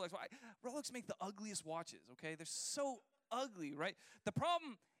wants a Rolex. Why? Rolex make the ugliest watches, okay? They're so ugly, right? The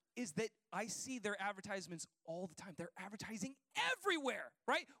problem is that I see their advertisements all the time. They're advertising everywhere,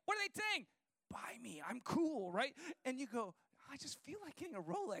 right? What are they saying? Buy me. I'm cool, right? And you go, I just feel like getting a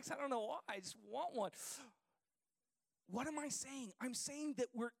Rolex. I don't know why. I just want one. What am I saying? I'm saying that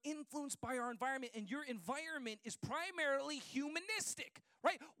we're influenced by our environment, and your environment is primarily humanistic,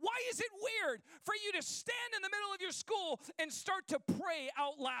 right? Why is it weird for you to stand in the middle of your school and start to pray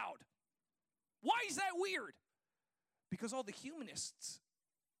out loud? Why is that weird? Because all the humanists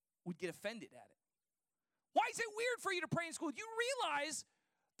would get offended at it. Why is it weird for you to pray in school? You realize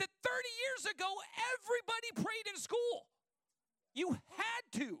that 30 years ago, everybody prayed in school. You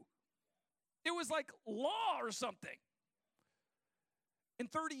had to. It was like law or something.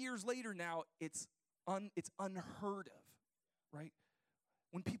 And 30 years later now, it's unheard of, right?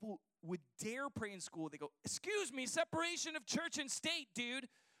 When people would dare pray in school, they go, excuse me, separation of church and state, dude.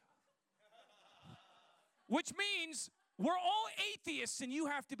 Which means we're all atheists and you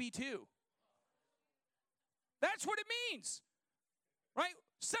have to be too. That's what it means, right?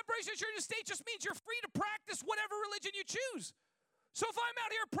 Separation of church and state just means you're free to practice whatever religion you choose. So if I'm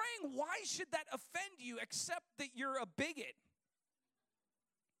out here praying, why should that offend you except that you're a bigot?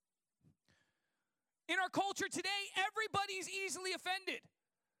 In our culture today, everybody's easily offended.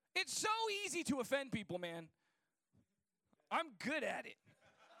 It's so easy to offend people, man. I'm good at it.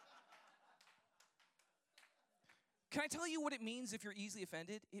 Can I tell you what it means if you're easily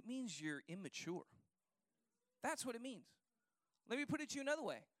offended? It means you're immature. That's what it means. Let me put it to you another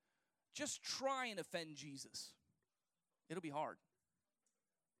way. Just try and offend Jesus. It'll be hard.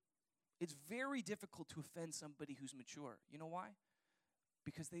 It's very difficult to offend somebody who's mature. You know why?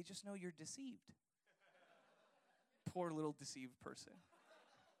 Because they just know you're deceived. Poor little deceived person.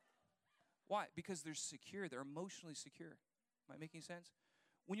 Why? Because they're secure. They're emotionally secure. Am I making sense?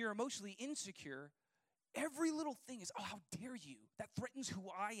 When you're emotionally insecure, every little thing is, oh, how dare you? That threatens who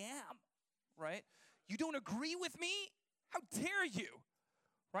I am, right? You don't agree with me? How dare you,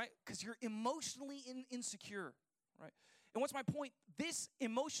 right? Because you're emotionally insecure, right? And what's my point? This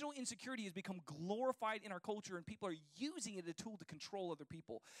emotional insecurity has become glorified in our culture, and people are using it as a tool to control other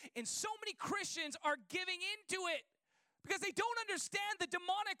people. And so many Christians are giving into it because they don't understand the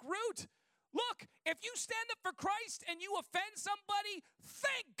demonic root. Look, if you stand up for Christ and you offend somebody,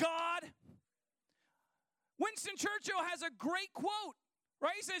 thank God. Winston Churchill has a great quote,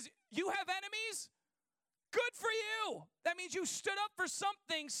 right? He says, you have enemies? Good for you. That means you stood up for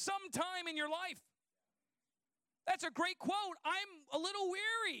something sometime in your life. That's a great quote. I'm a little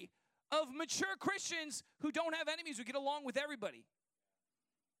weary of mature Christians who don't have enemies, who get along with everybody.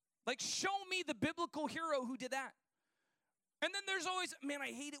 Like, show me the biblical hero who did that. And then there's always, man,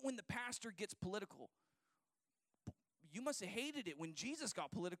 I hate it when the pastor gets political. You must have hated it when Jesus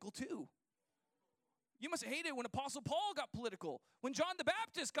got political too. You must have hated it when Apostle Paul got political, when John the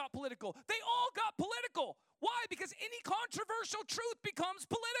Baptist got political. They all got political. Why? Because any controversial truth becomes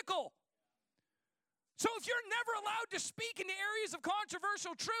political. So if you're never allowed to speak in the areas of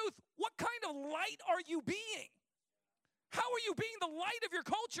controversial truth, what kind of light are you being? How are you being the light of your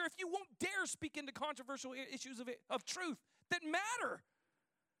culture if you won't dare speak into controversial issues of truth that matter?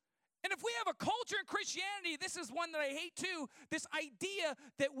 And if we have a culture in Christianity, this is one that I hate too, this idea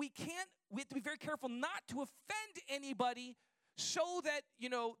that we have to be very careful not to offend anybody so that,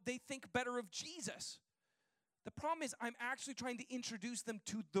 they think better of Jesus. The problem is I'm actually trying to introduce them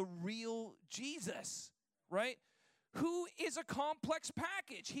to the real Jesus, right? Who is a complex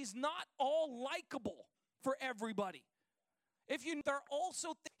package. He's not all likable for everybody.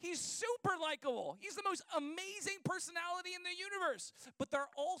 He's super likable. He's the most amazing personality in the universe. But there are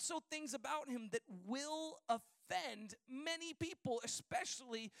also things about him that will offend many people,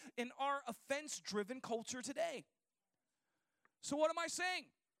 especially in our offense-driven culture today. So what am I saying?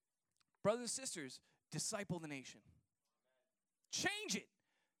 Brothers and sisters, disciple the nation. Change it.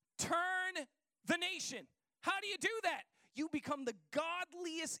 Turn the nation. How do you do that? You become the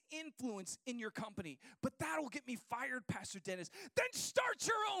godliest influence in your company. But that'll get me fired, Pastor Dennis. Then start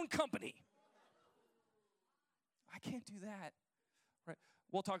your own company. I can't do that. Right?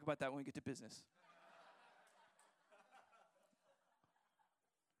 We'll talk about that when we get to business.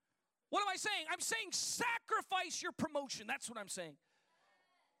 What am I saying? I'm saying sacrifice your promotion. That's what I'm saying.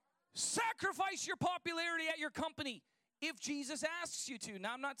 Sacrifice your popularity at your company if Jesus asks you to.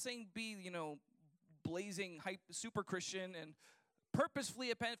 Now, I'm not saying be, blazing hype super Christian and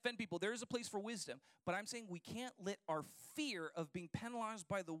purposefully offend people. There is a place for wisdom. But I'm saying we can't let our fear of being penalized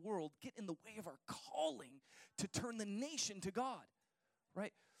by the world get in the way of our calling to turn the nation to God,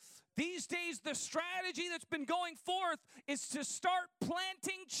 right? These days, the strategy that's been going forth is to start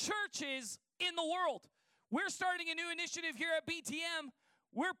planting churches in the world. We're starting a new initiative here at BTM.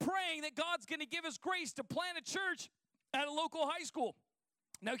 We're praying that God's going to give us grace to plant a church at a local high school.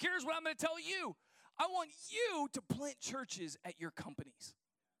 Now, here's what I'm going to tell you. I want you to plant churches at your companies.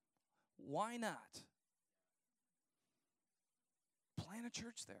 Why not? Plant a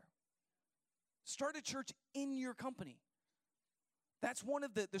church there. Start a church in your company. That's one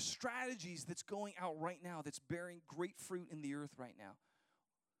of the strategies that's going out right now, that's bearing great fruit in the earth right now.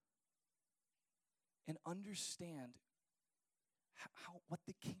 And understand what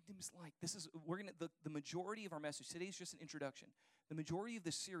the kingdom kingdom's like. The majority of our message today is just an introduction. The majority of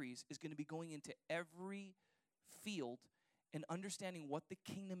this series is going to be going into every field and understanding what the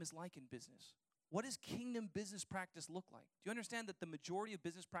kingdom is like in business. What does kingdom business practice look like? Do you understand that the majority of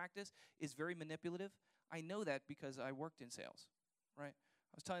business practice is very manipulative? I know that because I worked in sales, right?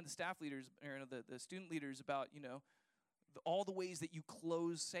 I was telling the staff leaders, the student leaders about, all the ways that you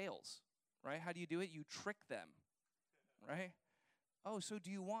close sales, right? How do you do it? You trick them, right? Oh, so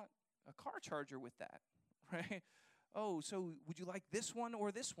do you want a car charger with that, right? Oh, so would you like this one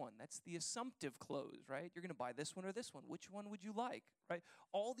or this one? That's the assumptive close, right? You're going to buy this one or this one. Which one would you like, right?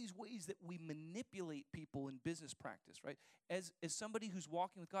 All these ways that we manipulate people in business practice, right? As somebody who's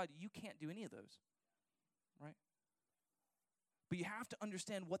walking with God, you can't do any of those, right? But you have to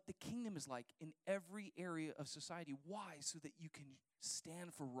understand what the kingdom is like in every area of society. Why? So that you can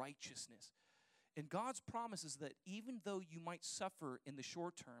stand for righteousness. And God's promise is that even though you might suffer in the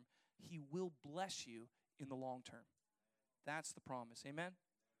short term, He will bless you in the long term. That's the promise. Amen?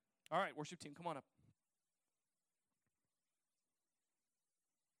 All right, worship team, come on up.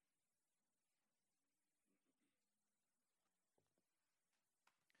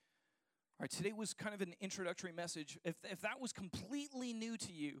 All right, today was kind of an introductory message. If that was completely new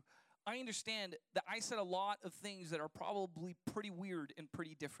to you, I understand that I said a lot of things that are probably pretty weird and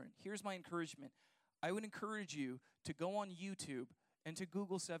pretty different. Here's my encouragement. I would encourage you to go on YouTube and to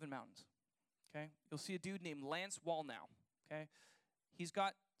Google Seven Mountains, okay? You'll see a dude named Lance Wallnau, okay? He's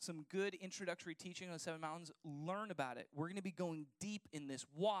got some good introductory teaching on the Seven Mountains. Learn about it. We're going to be going deep in this.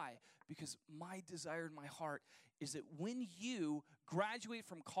 Why? Because my desire in my heart is that when you graduate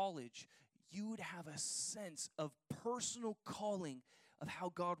from college, you would have a sense of personal calling of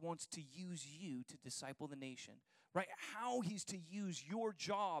how God wants to use you to disciple the nation, right? How He's to use your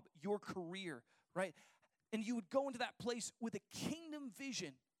job, your career, right? And you would go into that place with a kingdom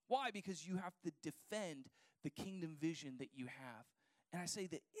vision. Why? Because you have to defend the kingdom vision that you have. And I say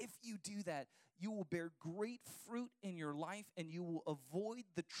that if you do that, you will bear great fruit in your life and you will avoid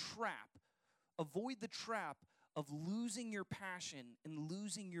the trap of losing your passion and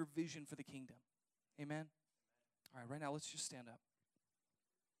losing your vision for the kingdom. Amen? All right, right now let's just stand up.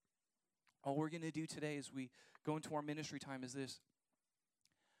 All we're going to do today as we go into our ministry time is this.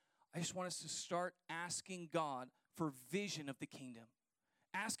 I just want us to start asking God for vision of the kingdom.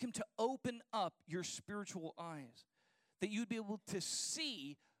 Ask Him to open up your spiritual eyes, that you'd be able to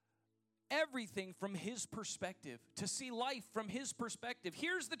see everything from His perspective, to see life from His perspective.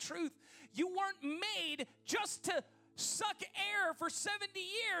 Here's the truth. You weren't made just to suck air for 70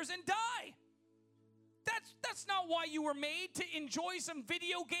 years and die. That's not why you were made, to enjoy some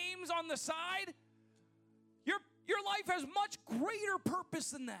video games on the side. Your life has much greater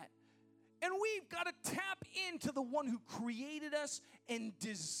purpose than that. And we've got to tap into the one who created us and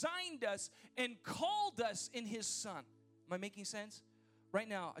designed us and called us in His Son. Am I making sense? Right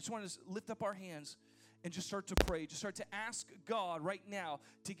now, I just want to lift up our hands and just start to pray. Just start to ask God right now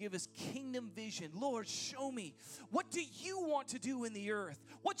to give us kingdom vision. Lord, show me. What do you want to do in the earth?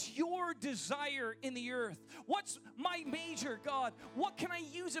 What's your desire in the earth? What's my major, God? What can I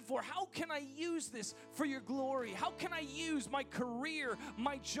use it for? How can I use this for your glory? How can I use my career,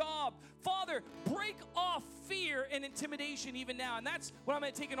 my job? Father, break off fear and intimidation even now. And that's what I'm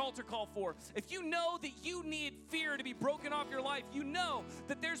going to take an altar call for. If you know that you need fear to be broken off your life, you know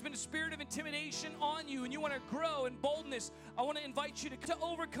that there's been a spirit of intimidation on you and you want to grow in boldness, I want to invite you to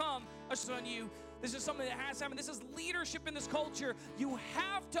overcome us on you. This is something that has happened. This is leadership in this culture. You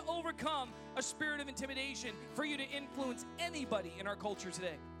have to overcome a spirit of intimidation for you to influence anybody in our culture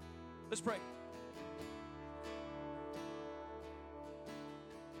today. Let's pray.